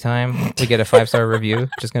chubby every time we get a 5-star review.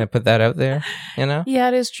 Just going to put that out there, Yeah,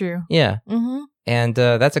 it is true. Yeah. And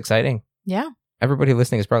that's exciting. Yeah. everybody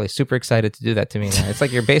listening is probably super excited to do that to me now. It's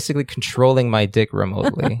like you're basically controlling my dick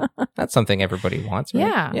remotely. That's something everybody wants,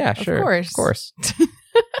 right? Yeah, sure. Of course.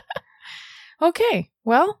 Okay,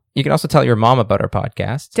 well. You can also tell your mom about our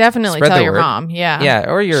podcast. Definitely tell your mom, yeah.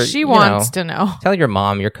 Yeah, or she wants to know. Tell your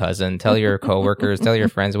mom, your cousin, tell your coworkers, tell your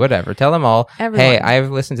friends, whatever. Tell them all, everyone. Hey,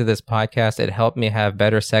 I've listened to this podcast. It helped me have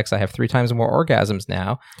better sex. I have 3 times more orgasms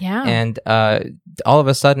now. Yeah. And all of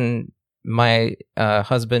a sudden, my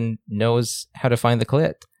husband knows how to find the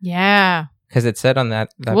clit. Yeah. Because it said on that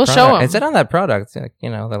we'll product. Show him. It said on that product, like,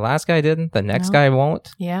 the last guy didn't, the next guy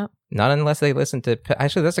won't. Yeah. Not unless they listen to...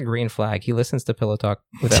 Actually, that's a green flag. He listens to Pillow Talk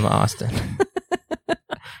with Emma Austin.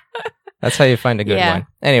 That's how you find a good one.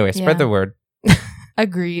 Anyway, spread the word.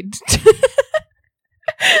 Agreed.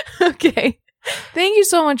 Okay. Thank you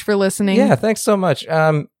so much for listening. Yeah, thanks so much.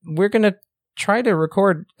 We're going to try to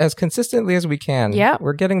record as consistently as we can. Yeah.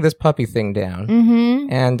 We're getting this puppy thing down.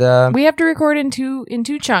 Mm-hmm. And we have to record in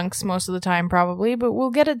two chunks most of the time, probably, but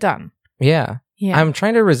we'll get it done. Yeah. I'm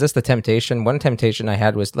trying to resist the temptation. One temptation I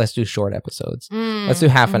had was, let's do short episodes. Let's do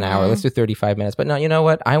half an hour. Let's do 35 minutes. But no, you know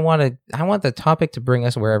what? I want the topic to bring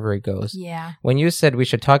us wherever it goes. Yeah. When you said we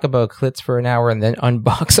should talk about clits for an hour and then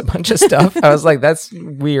unbox a bunch of stuff, I was like, that's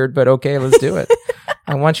weird, but okay, let's do it.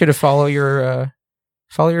 I want you to follow your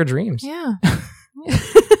dreams. Yeah.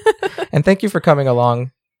 And thank you for coming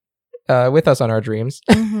along with us on our dreams.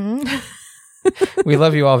 Mm-hmm. We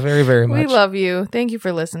love you all very, very much. We love you. Thank you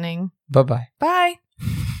for listening. Bye-bye. Bye.